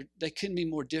further. They couldn't be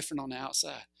more different on the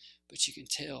outside. But you can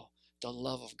tell the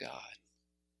love of God.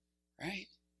 Right?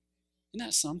 Isn't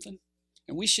that something?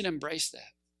 And we should embrace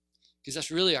that because that's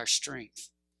really our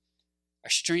strength. Our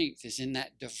strength is in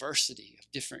that diversity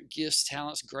of different gifts,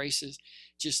 talents, graces,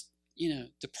 just, you know,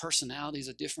 the personalities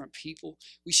of different people.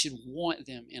 We should want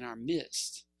them in our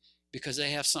midst because they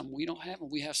have something we don't have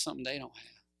and we have something they don't have.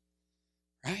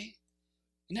 Right?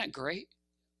 Isn't that great?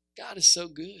 God is so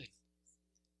good.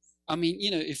 I mean, you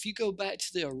know, if you go back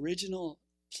to the original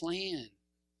plan,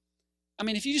 I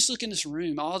mean, if you just look in this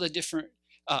room, all the different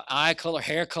eye color,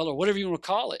 hair color, whatever you want to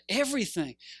call it,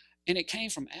 everything. And it came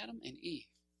from Adam and Eve.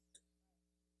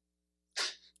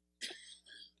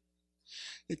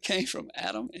 It came from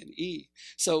Adam and Eve.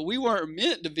 So we weren't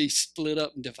meant to be split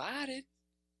up and divided.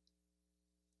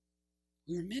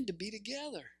 We were meant to be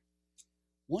together.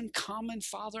 One common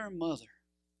father and mother.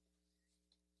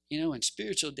 You know, and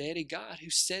spiritual daddy God who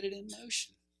set it in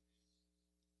motion.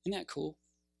 Isn't that cool?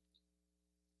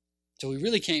 So we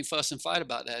really can't fuss and fight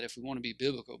about that if we want to be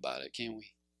biblical about it, can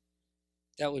we?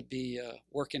 That would be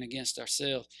working against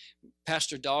ourselves.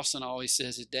 Pastor Dawson always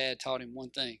says his dad taught him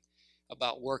one thing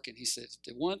about working. He says,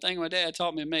 the one thing my dad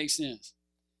taught me makes sense.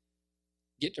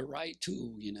 Get the right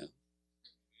tool, you know.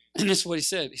 And that's what he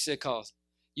said. He said, cause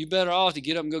you better off to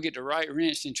get up and go get the right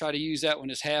wrench and try to use that when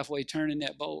it's halfway turning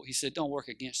that bolt. He said, don't work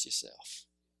against yourself.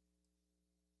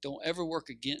 Don't ever work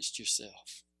against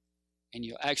yourself. And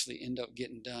you'll actually end up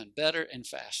getting done better and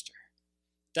faster.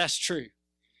 That's true.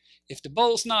 If the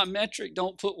bolt's not metric,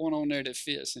 don't put one on there that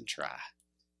fits and try.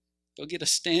 Go get a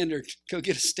standard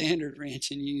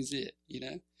wrench and use it, you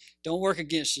know. Don't work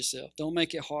against yourself. Don't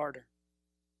make it harder.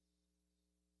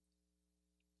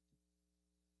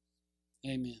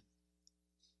 Amen.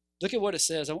 Look at what it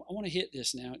says. I want to hit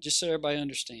this now, just so everybody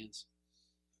understands.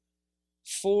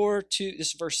 This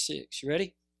is verse 6. You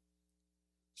ready?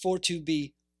 For to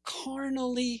be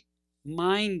carnally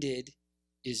minded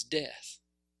is death,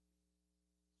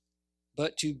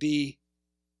 but to be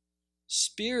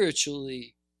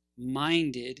spiritually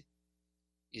minded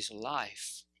is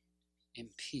life and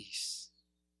peace.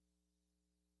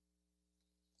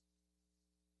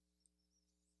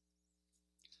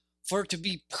 For to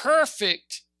be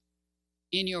perfect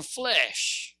in your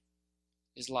flesh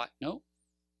is like, no.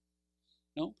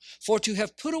 For to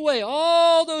have put away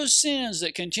all those sins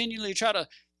that continually try to,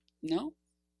 no.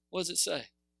 What does it say?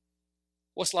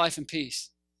 What's life and peace?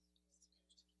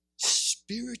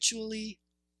 Spiritually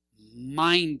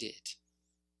minded.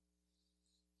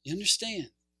 You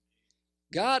understand?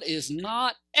 God is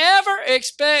not ever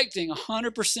expecting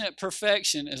 100%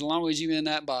 perfection as long as you're in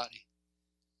that body.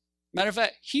 Matter of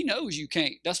fact, He knows you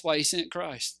can't. That's why He sent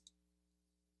Christ.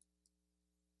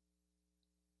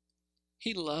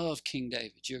 He loved King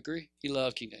David. Do you agree? He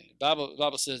loved King David. The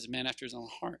Bible says a man after his own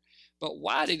heart. But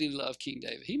why did He love King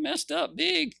David? He messed up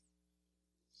big.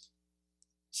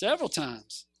 Several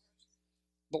times.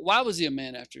 But why was he a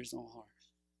man after his own heart?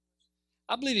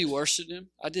 I believe he worshiped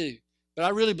Him. I do. But I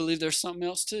really believe there's something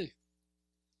else too.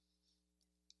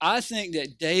 I think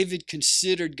that David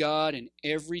considered God in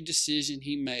every decision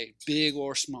he made, big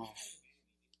or small.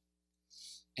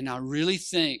 And I really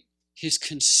think his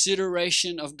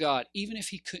consideration of God, even if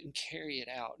he couldn't carry it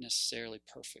out necessarily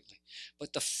perfectly,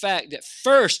 but the fact that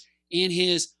first in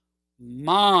his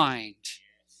mind,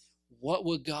 what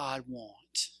would God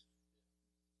want?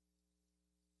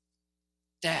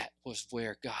 That was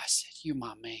where God said, you're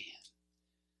my man.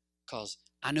 Because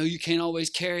I know you can't always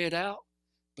carry it out,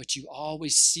 but you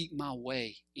always seek my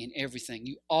way in everything.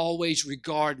 You always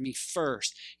regard me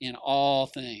first in all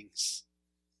things.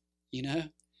 You know?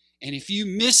 And if you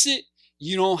miss it,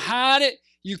 you don't hide it.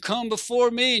 You come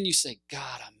before me and you say,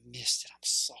 God, I missed it. I'm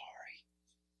sorry.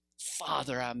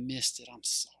 Father, I missed it. I'm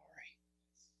sorry.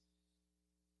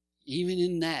 Even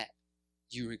in that,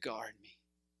 you regard me.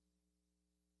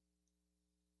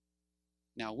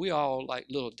 Now, we all like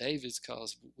little Davids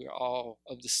because we're all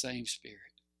of the same spirit.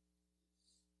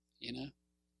 You know?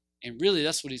 And really,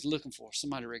 that's what He's looking for,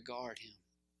 somebody to regard Him.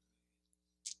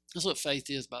 That's what faith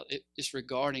is about. It's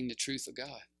regarding the truth of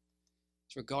God.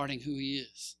 It's regarding who He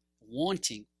is.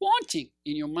 Wanting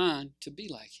in your mind to be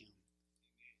like Him.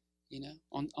 You know,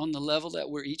 on the level that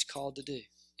we're each called to do.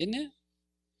 Isn't it?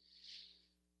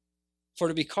 For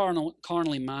to be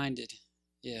carnally minded.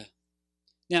 Yeah.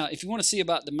 Now, if you want to see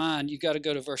about the mind, you've got to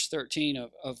go to verse 13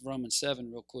 of Romans 7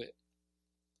 real quick.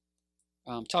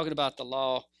 Talking about the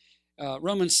law.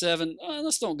 Romans 7,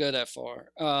 let's don't go that far.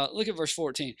 Look at verse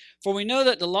 14. For we know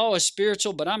that the law is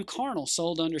spiritual, but I'm carnal,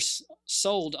 sold under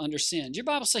sin. Did your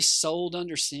Bible say sold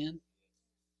under sin?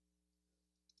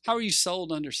 How are you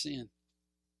sold under sin?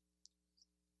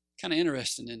 Kind of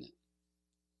interesting, isn't it?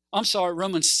 I'm sorry,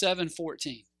 Romans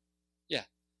 7:14. Yeah.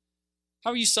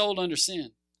 How are you sold under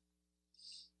sin?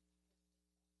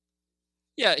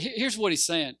 Yeah, here's what he's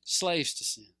saying. Slaves to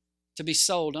sin. To be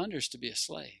sold under is to be a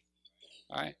slave.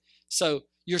 All right? So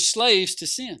you're slaves to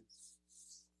sin.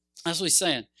 That's what he's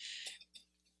saying.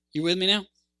 You with me now?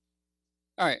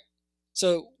 All right.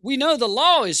 So we know the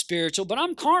law is spiritual, but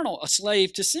I'm carnal, a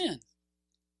slave to sin.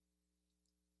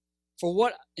 For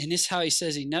what, and this is how he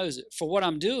says he knows it. For what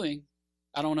I'm doing,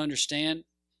 I don't understand.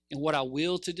 And what I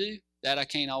will to do, that I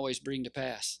can't always bring to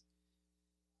pass.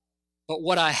 But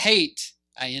what I hate,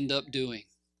 I end up doing.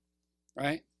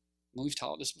 Right? We've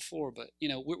taught this before, but, you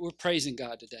know, we're praising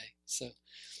God today. So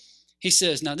he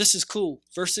says, now this is cool.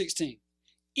 Verse 16.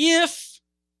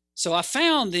 So I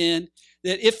found then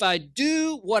that if I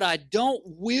do what I don't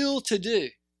will to do,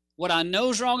 what I know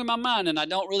is wrong in my mind and I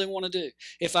don't really want to do,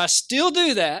 if I still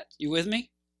do that, you with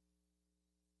me?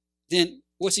 Then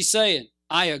what's he saying?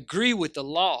 I agree with the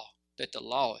law that the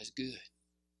law is good.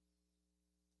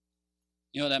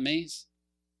 You know what that means?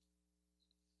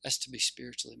 That's to be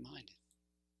spiritually minded.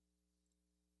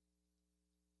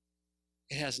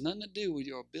 It has nothing to do with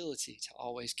your ability to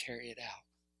always carry it out.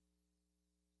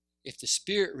 If the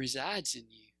Spirit resides in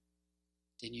you,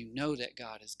 then you know that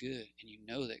God is good and you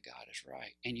know that God is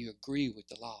right and you agree with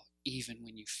the law even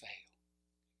when you fail.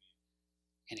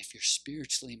 And if you're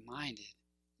spiritually minded,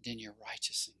 then you're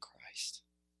righteous in Christ.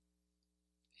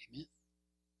 Amen.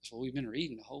 That's what we've been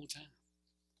reading the whole time.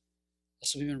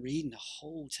 That's what we've been reading the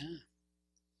whole time.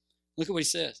 Look at what he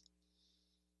says.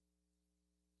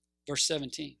 Verse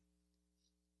 17.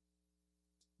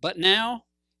 But now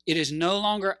it is no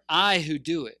longer I who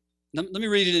do it. Let me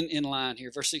read it in line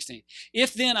here, verse 16.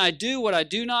 If then I do what I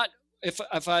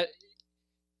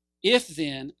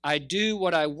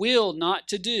will not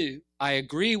to do, I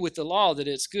agree with the law that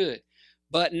it's good.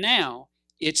 But now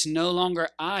it's no longer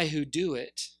I who do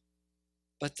it,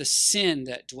 but the sin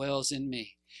that dwells in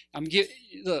me.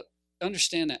 Look,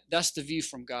 understand that. That's the view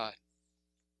from God.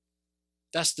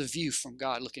 That's the view from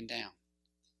God looking down,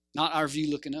 not our view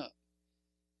looking up.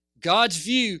 God's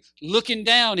view looking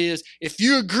down is, if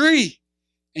you agree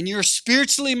and you're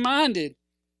spiritually minded,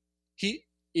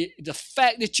 the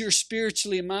fact that you're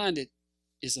spiritually minded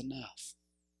is enough.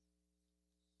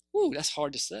 Ooh, that's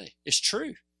hard to say. It's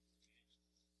true.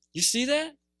 You see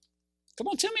that? Come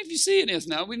on, tell me if you see it is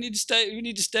now. We need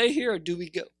to stay here, or do we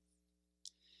go?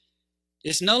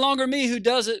 It's no longer me who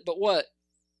does it, but what?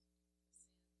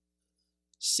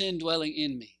 Sin dwelling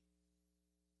in me.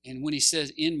 And when he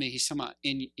says in me, he's talking about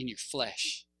in your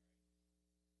flesh.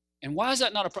 And why is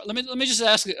that not a problem? Let me just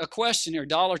ask a question here,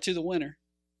 $1 to the winner.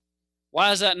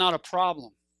 Why is that not a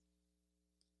problem?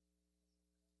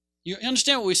 You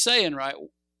understand what we're saying, right?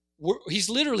 He's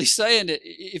literally saying that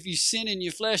if you sin in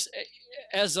your flesh,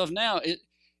 as of now,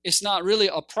 it's not really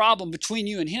a problem between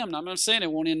you and him. Now, I'm not saying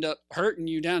it won't end up hurting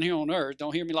you down here on earth.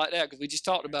 Don't hear me like that, because we just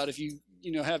talked about if you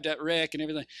have that wreck and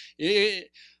everything.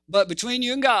 But between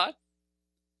you and God,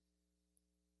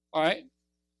 all right,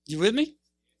 you with me?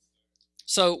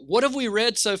 So what have we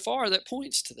read so far that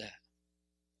points to that?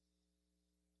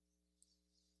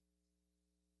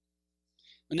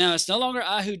 Now, it's no longer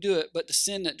I who do it, but the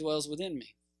sin that dwells within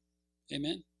me.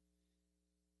 Amen?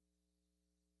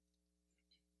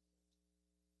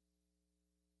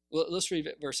 Well, let's read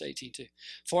verse 18 too.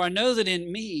 For I know that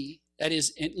in me, that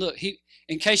is,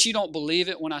 in case you don't believe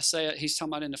it when I say it, he's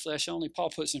talking about in the flesh only. Paul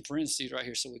puts in parentheses right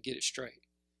here so we get it straight.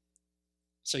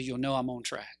 So you'll know I'm on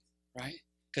track, right?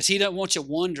 Because he doesn't want you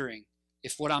wondering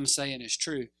if what I'm saying is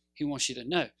true. He wants you to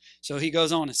know. So he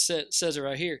goes on and says it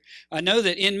right here. I know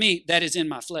that in me, that is in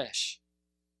my flesh.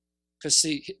 Because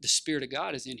see, the Spirit of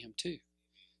God is in him too.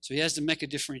 So he has to make a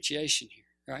differentiation here,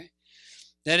 right?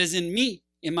 That is in me,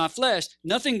 in my flesh,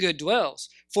 nothing good dwells.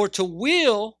 For to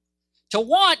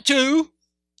want to,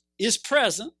 is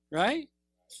present, right?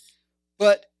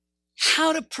 But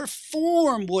how to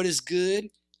perform what is good,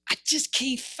 I just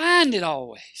can't find it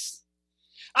always.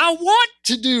 I want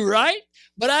to do right,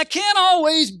 but I can't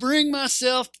always bring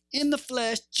myself in the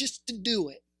flesh just to do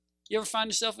it. You ever find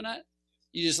yourself in that?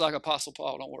 You just like Apostle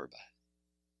Paul, don't worry about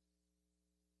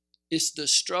it. It's the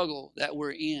struggle that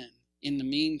we're in the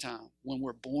meantime when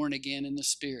we're born again in the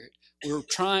Spirit.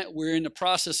 We're in the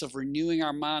process of renewing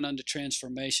our mind unto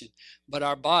transformation, but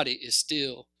our body is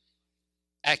still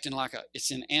acting like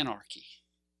it's in anarchy.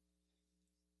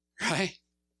 Right?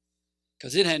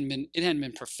 Because it hadn't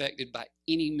been perfected by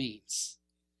any means.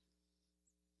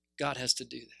 God has to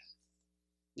do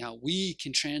that. Now, we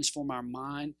can transform our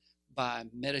mind by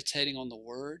meditating on the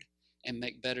Word and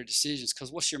make better decisions.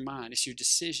 Because what's your mind? It's your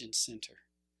decision center.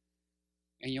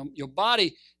 And your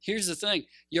body, here's the thing,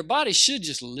 your body should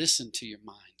just listen to your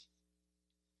mind.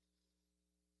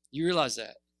 You realize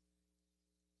that.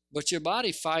 But your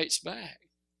body fights back.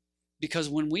 Because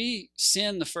when we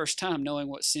sin the first time, knowing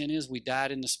what sin is, we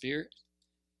died in the Spirit.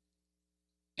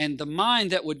 And the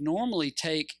mind that would normally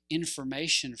take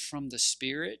information from the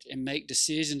Spirit and make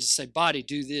decisions and say, body,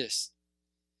 do this.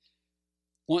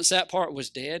 Once that part was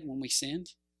dead when we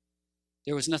sinned,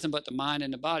 there was nothing but the mind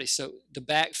and the body. So the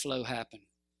backflow happened.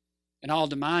 And all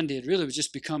the mind did really was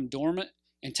just become dormant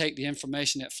and take the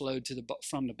information that flowed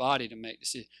from the body to make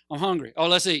decisions. I'm hungry. Oh,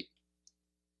 let's eat.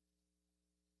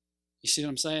 You see what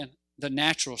I'm saying? The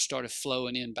natural started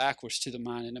flowing in backwards to the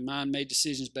mind, and the mind made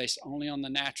decisions based only on the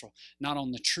natural, not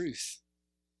on the truth.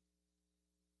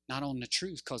 Not on the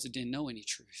truth, because it didn't know any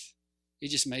truth. It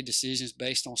just made decisions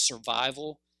based on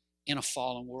survival in a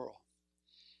fallen world.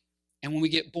 And when we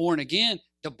get born again,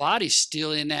 the body's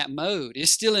still in that mode.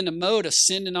 It's still in the mode of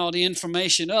sending all the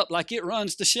information up like it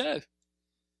runs the show.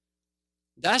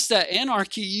 That's that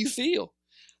anarchy you feel.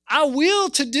 I will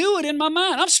to do it in my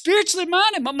mind. I'm spiritually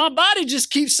minded, but my body just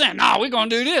keeps saying, no, we're going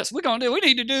to do this. We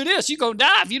need to do this. You're going to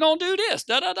die if you don't do this.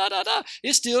 Da-da-da-da-da.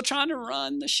 It's still trying to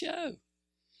run the show.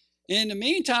 In the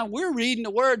meantime, we're reading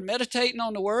the Word, meditating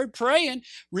on the Word, praying,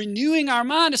 renewing our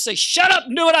mind to say, shut up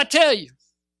and do what I tell you.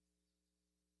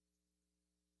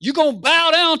 You're going to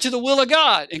bow down to the will of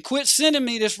God and quit sending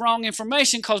me this wrong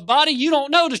information because, body, you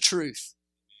don't know the truth.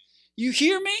 You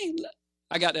hear me?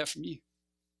 I got that from you.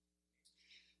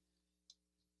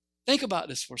 Think about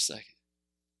this for a second.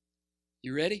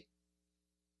 You ready?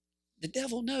 The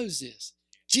devil knows this.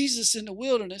 Jesus in the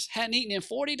wilderness hadn't eaten in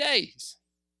 40 days.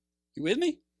 You with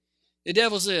me? The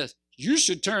devil says, you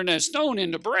should turn that stone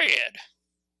into bread.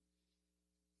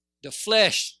 The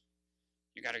flesh,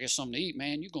 you got to get something to eat,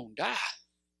 man. You're going to die.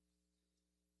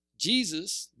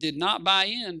 Jesus did not buy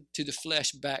in to the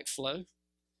flesh backflow.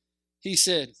 He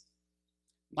said,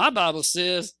 my Bible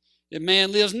says, that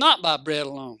man lives not by bread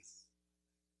alone.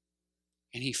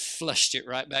 And he flushed it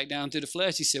right back down to the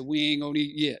flesh. He said, we ain't going to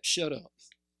eat yet. Shut up.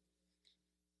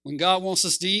 When God wants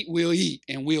us to eat, we'll eat,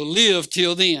 and we'll live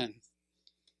till then.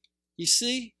 You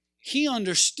see, he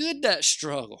understood that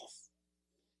struggle.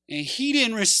 And he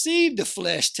didn't receive the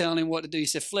flesh telling him what to do. He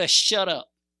said, flesh, shut up.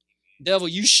 Devil,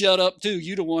 you shut up too.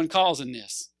 You're the one causing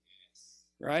this.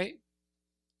 Right?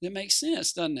 That makes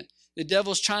sense, doesn't it? The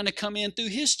devil's trying to come in through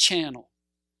his channel,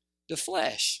 the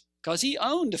flesh, because he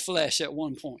owned the flesh at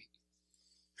one point.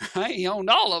 Right? He owned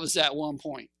all of us at one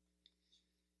point.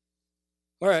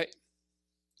 All right.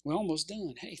 We're almost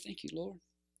done. Hey, thank you, Lord.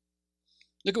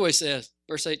 Look at what he says,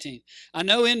 verse 18. I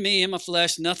know in me, in my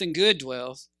flesh, nothing good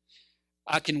dwells.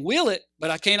 I can will it,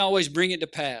 but I can't always bring it to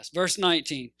pass. Verse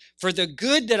 19. For the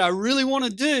good that I really want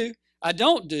to do, I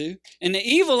don't do. And the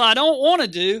evil I don't want to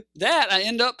do, that I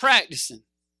end up practicing.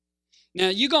 Now,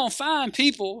 you're going to find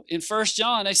people in 1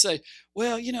 John, they say,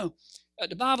 well,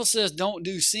 the Bible says don't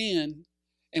do sin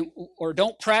or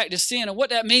don't practice sin. And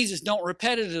what that means is don't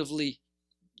repetitively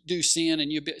do sin.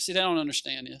 And see, they don't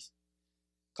understand this.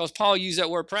 Because Paul used that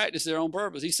word practice there on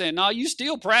purpose. He's saying, no, you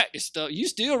still practice stuff. You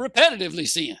still repetitively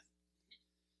sin.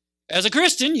 As a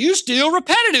Christian, you still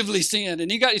repetitively sin.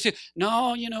 And you say,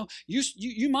 no,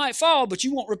 you might fall, but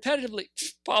you won't repetitively.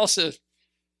 Paul says,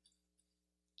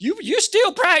 you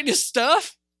still practice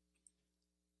stuff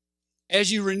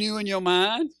as you renew in your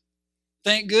mind.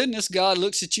 Thank goodness God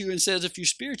looks at you and says, if you're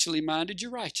spiritually minded,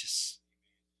 you're righteous.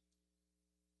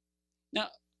 Now,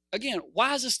 again,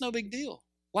 why is this no big deal?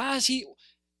 Why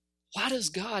does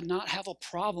God not have a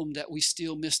problem that we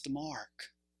still miss the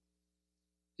mark?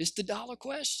 It's the dollar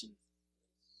question.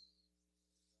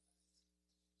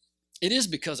 It is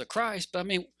because of Christ, but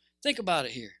think about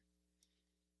it here.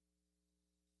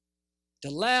 The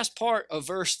last part of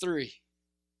verse 3.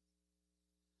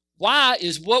 Why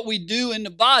is what we do in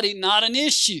the body not an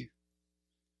issue?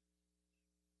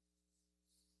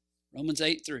 Romans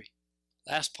 8:3.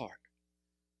 Last part.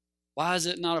 Why is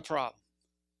it not a problem?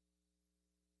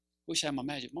 Wish I had my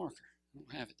magic marker. I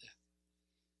don't have it there.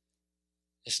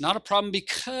 It's not a problem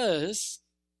because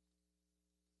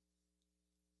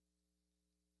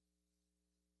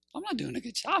I'm not doing a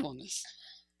good job on this.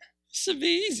 This should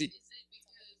be easy.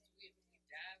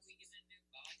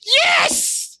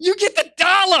 Yes! You get the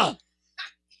dollar.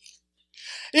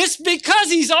 It's because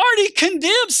he's already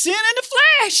condemned sin in the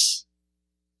flesh.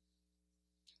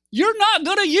 You're not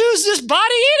going to use this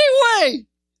body anyway.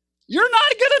 You're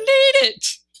not going to need it.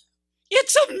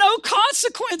 It's of no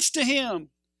consequence to him.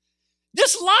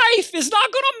 This life is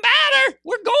not going to matter.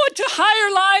 We're going to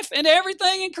higher life, and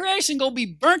everything in creation going to be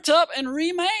burnt up and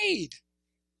remade.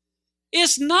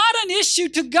 It's not an issue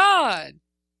to God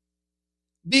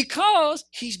because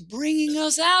he's bringing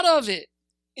us out of it.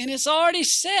 And it's already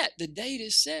set. The date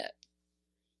is set.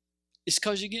 It's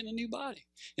because you're getting a new body.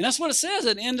 And that's what it says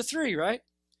at the end of 3, right?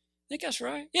 I think that's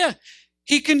right. Yeah.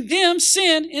 He condemns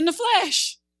sin in the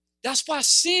flesh. That's why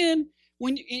sin,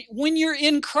 when you're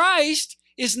in Christ,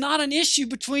 is not an issue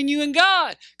between you and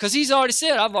God. Because he's already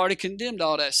said, I've already condemned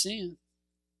all that sin.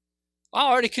 I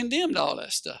already condemned all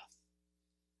that stuff.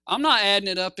 I'm not adding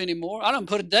it up anymore. I don't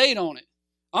put a date on it.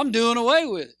 I'm doing away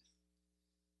with it.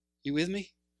 You with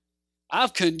me?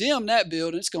 I've condemned that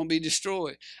building. It's going to be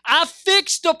destroyed. I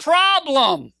fixed the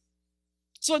problem.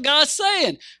 That's what God's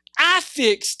saying. I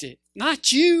fixed it,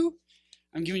 not you.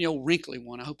 I'm giving you a wrinkly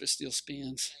one. I hope it still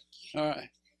spins. All right.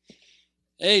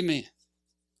 Amen.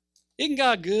 Isn't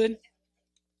God good?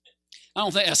 I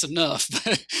don't think that's enough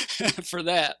for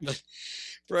that, but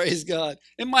praise God.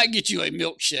 It might get you a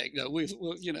milkshake, though.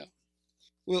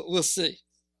 We'll see.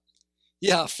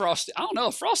 Yeah, Frosty. I don't know.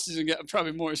 Frosties are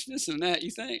probably more expensive than that,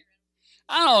 you think?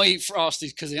 I don't eat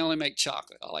Frosties because they only make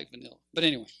chocolate. I like vanilla. But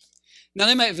anyway. Now,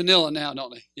 they make vanilla now,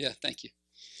 don't they? Yeah, thank you.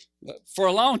 But for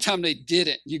a long time, they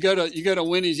didn't. You go to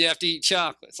Wendy's, you have to eat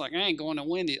chocolate. It's like, I ain't going to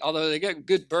Wendy's, although they got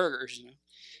good burgers,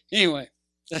 Anyway,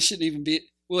 that shouldn't even be,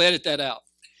 we'll edit that out.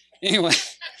 Anyway,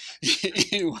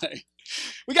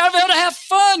 we got to be able to have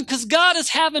fun because God is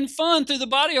having fun through the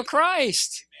body of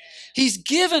Christ. He's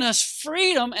given us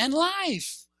freedom and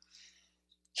life.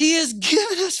 He has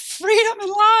given us freedom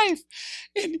and life.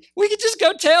 And we can just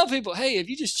go tell people, hey, if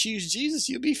you just choose Jesus,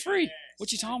 you'll be free.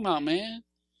 What you talking about, man?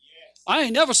 I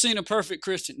ain't never seen a perfect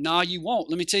Christian. No, you won't.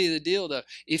 Let me tell you the deal, though.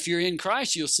 If you're in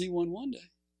Christ, you'll see one day.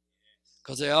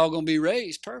 Because they're all going to be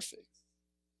raised perfect.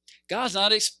 God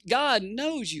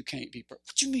knows you can't be perfect.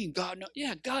 What you mean God knows?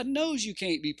 Yeah, God knows you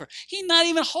can't be perfect. He's not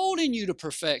even holding you to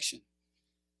perfection.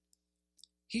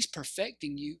 He's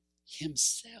perfecting you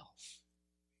himself.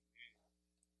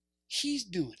 He's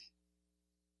doing it.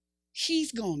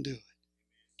 He's going to do it.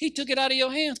 He took it out of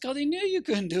your hands because he knew you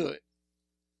couldn't do it.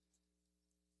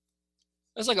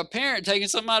 That's like a parent taking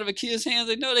something out of a kid's hands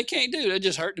they know they can't do. They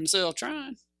just hurt themselves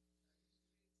trying.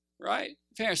 Right?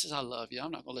 The parent says, I love you. I'm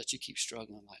not going to let you keep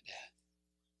struggling like that.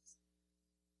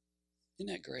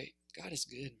 Isn't that great? God is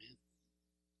good, man.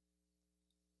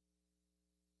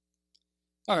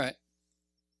 All right.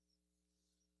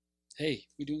 Hey,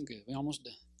 we're doing good. We're almost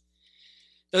done.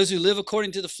 Those who live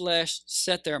according to the flesh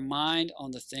set their mind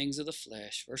on the things of the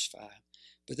flesh. Verse 5.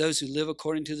 But those who live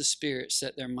according to the Spirit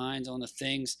set their minds on the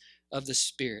things of the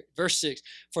Spirit. Verse 6.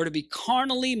 For to be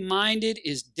carnally minded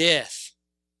is death.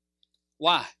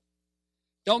 Why?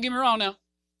 Don't get me wrong now.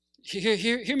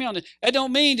 Hear me on this. That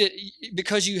don't mean that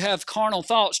because you have carnal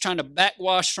thoughts trying to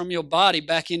backwash from your body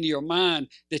back into your mind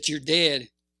that you're dead.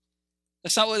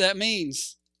 That's not what that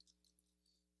means.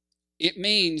 It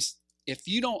means if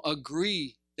you don't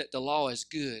agree that the law is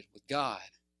good with God,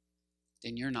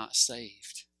 then you're not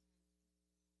saved.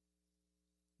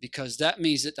 Because that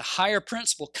means that the higher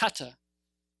principle, kata,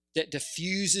 that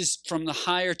diffuses from the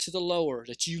higher to the lower,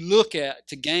 that you look at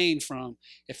to gain from,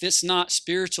 if it's not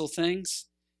spiritual things,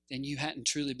 then you hadn't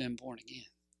truly been born again.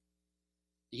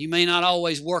 You may not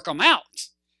always work them out,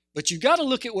 but you got to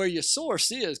look at where your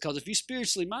source is, because if you're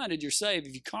spiritually minded, you're saved.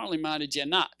 If you're carnally minded, you're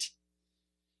not.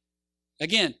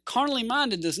 Again, carnally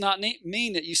minded does not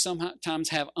mean that you sometimes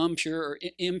have impure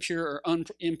or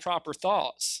improper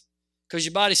thoughts, because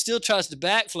your body still tries to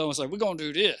backflow and say, we're going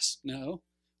to do this. No,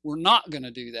 we're not going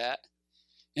to do that.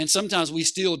 And sometimes we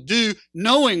still do,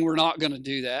 knowing we're not going to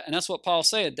do that. And that's what Paul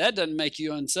said. That doesn't make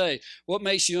you unsaved. What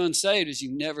makes you unsaved is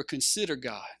you never consider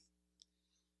God.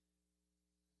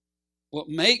 What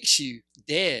makes you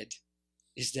dead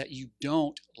is that you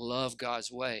don't love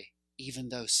God's way, even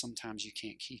though sometimes you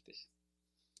can't keep it.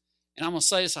 And I'm going to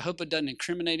say this, I hope it doesn't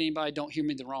incriminate anybody. Don't hear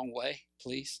me the wrong way,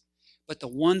 please. But the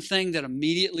one thing that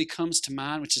immediately comes to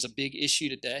mind, which is a big issue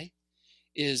today,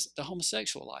 is the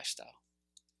homosexual lifestyle.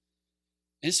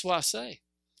 And this is why I say,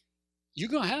 you're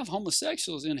going to have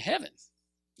homosexuals in heaven.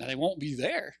 Now, they won't be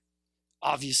there,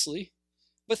 obviously.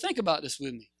 But think about this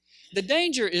with me. The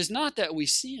danger is not that we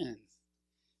sin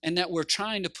and that we're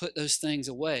trying to put those things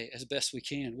away as best we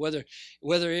can, whether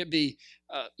it be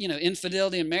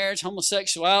infidelity in marriage,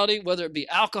 homosexuality, whether it be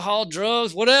alcohol,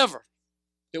 drugs, whatever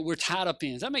that we're tied up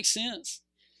in. Does that make sense?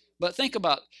 But think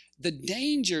about it. The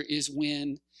danger is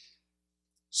when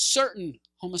certain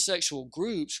homosexual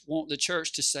groups want the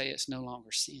church to say it's no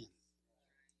longer sin.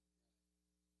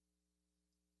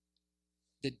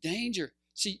 The danger,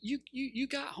 see, you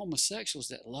got homosexuals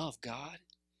that love God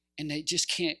and they just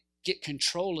can't get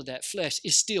control of that flesh.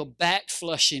 It's still back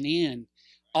flushing in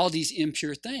all these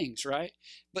impure things, right?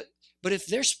 But if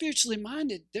they're spiritually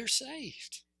minded, they're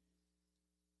saved.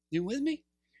 You with me?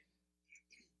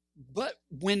 But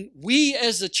when we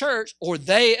as the church, or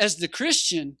they as the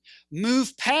Christian,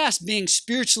 move past being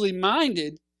spiritually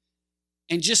minded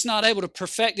and just not able to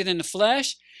perfect it in the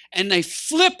flesh, and they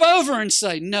flip over and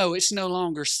say, no, it's no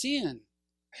longer sin,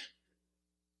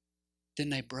 then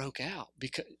they broke out.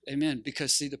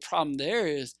 Because see, the problem there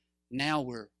is now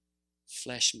we're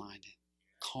flesh-minded,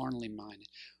 carnally minded.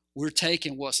 We're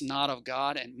taking what's not of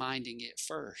God and minding it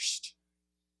first.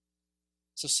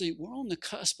 So see, we're on the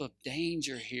cusp of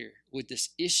danger here with this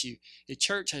issue. The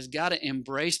church has got to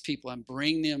embrace people and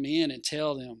bring them in and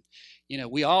tell them,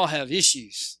 we all have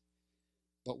issues,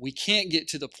 but we can't get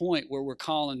to the point where we're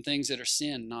calling things that are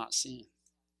sin not sin.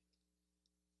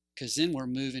 Because then we're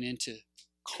moving into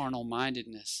carnal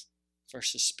mindedness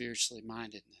versus spiritually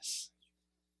mindedness.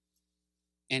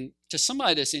 And to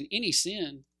somebody that's in any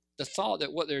sin, the thought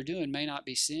that what they're doing may not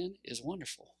be sin is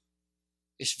wonderful.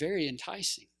 It's very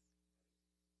enticing.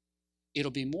 It'll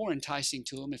be more enticing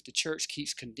to them if the church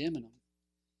keeps condemning them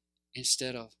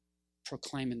instead of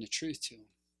proclaiming the truth to them.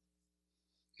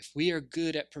 If we are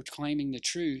good at proclaiming the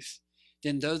truth,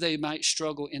 then though they might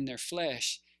struggle in their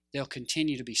flesh, they'll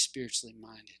continue to be spiritually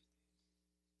minded.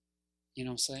 You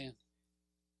know what I'm saying?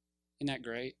 Isn't that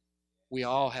great? We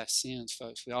all have sins,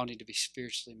 folks. We all need to be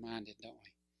spiritually minded, don't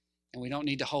we? And we don't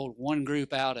need to hold one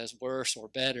group out as worse or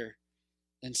better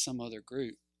than some other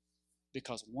group,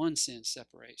 because one sin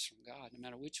separates from God, no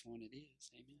matter which one it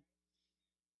is. Amen.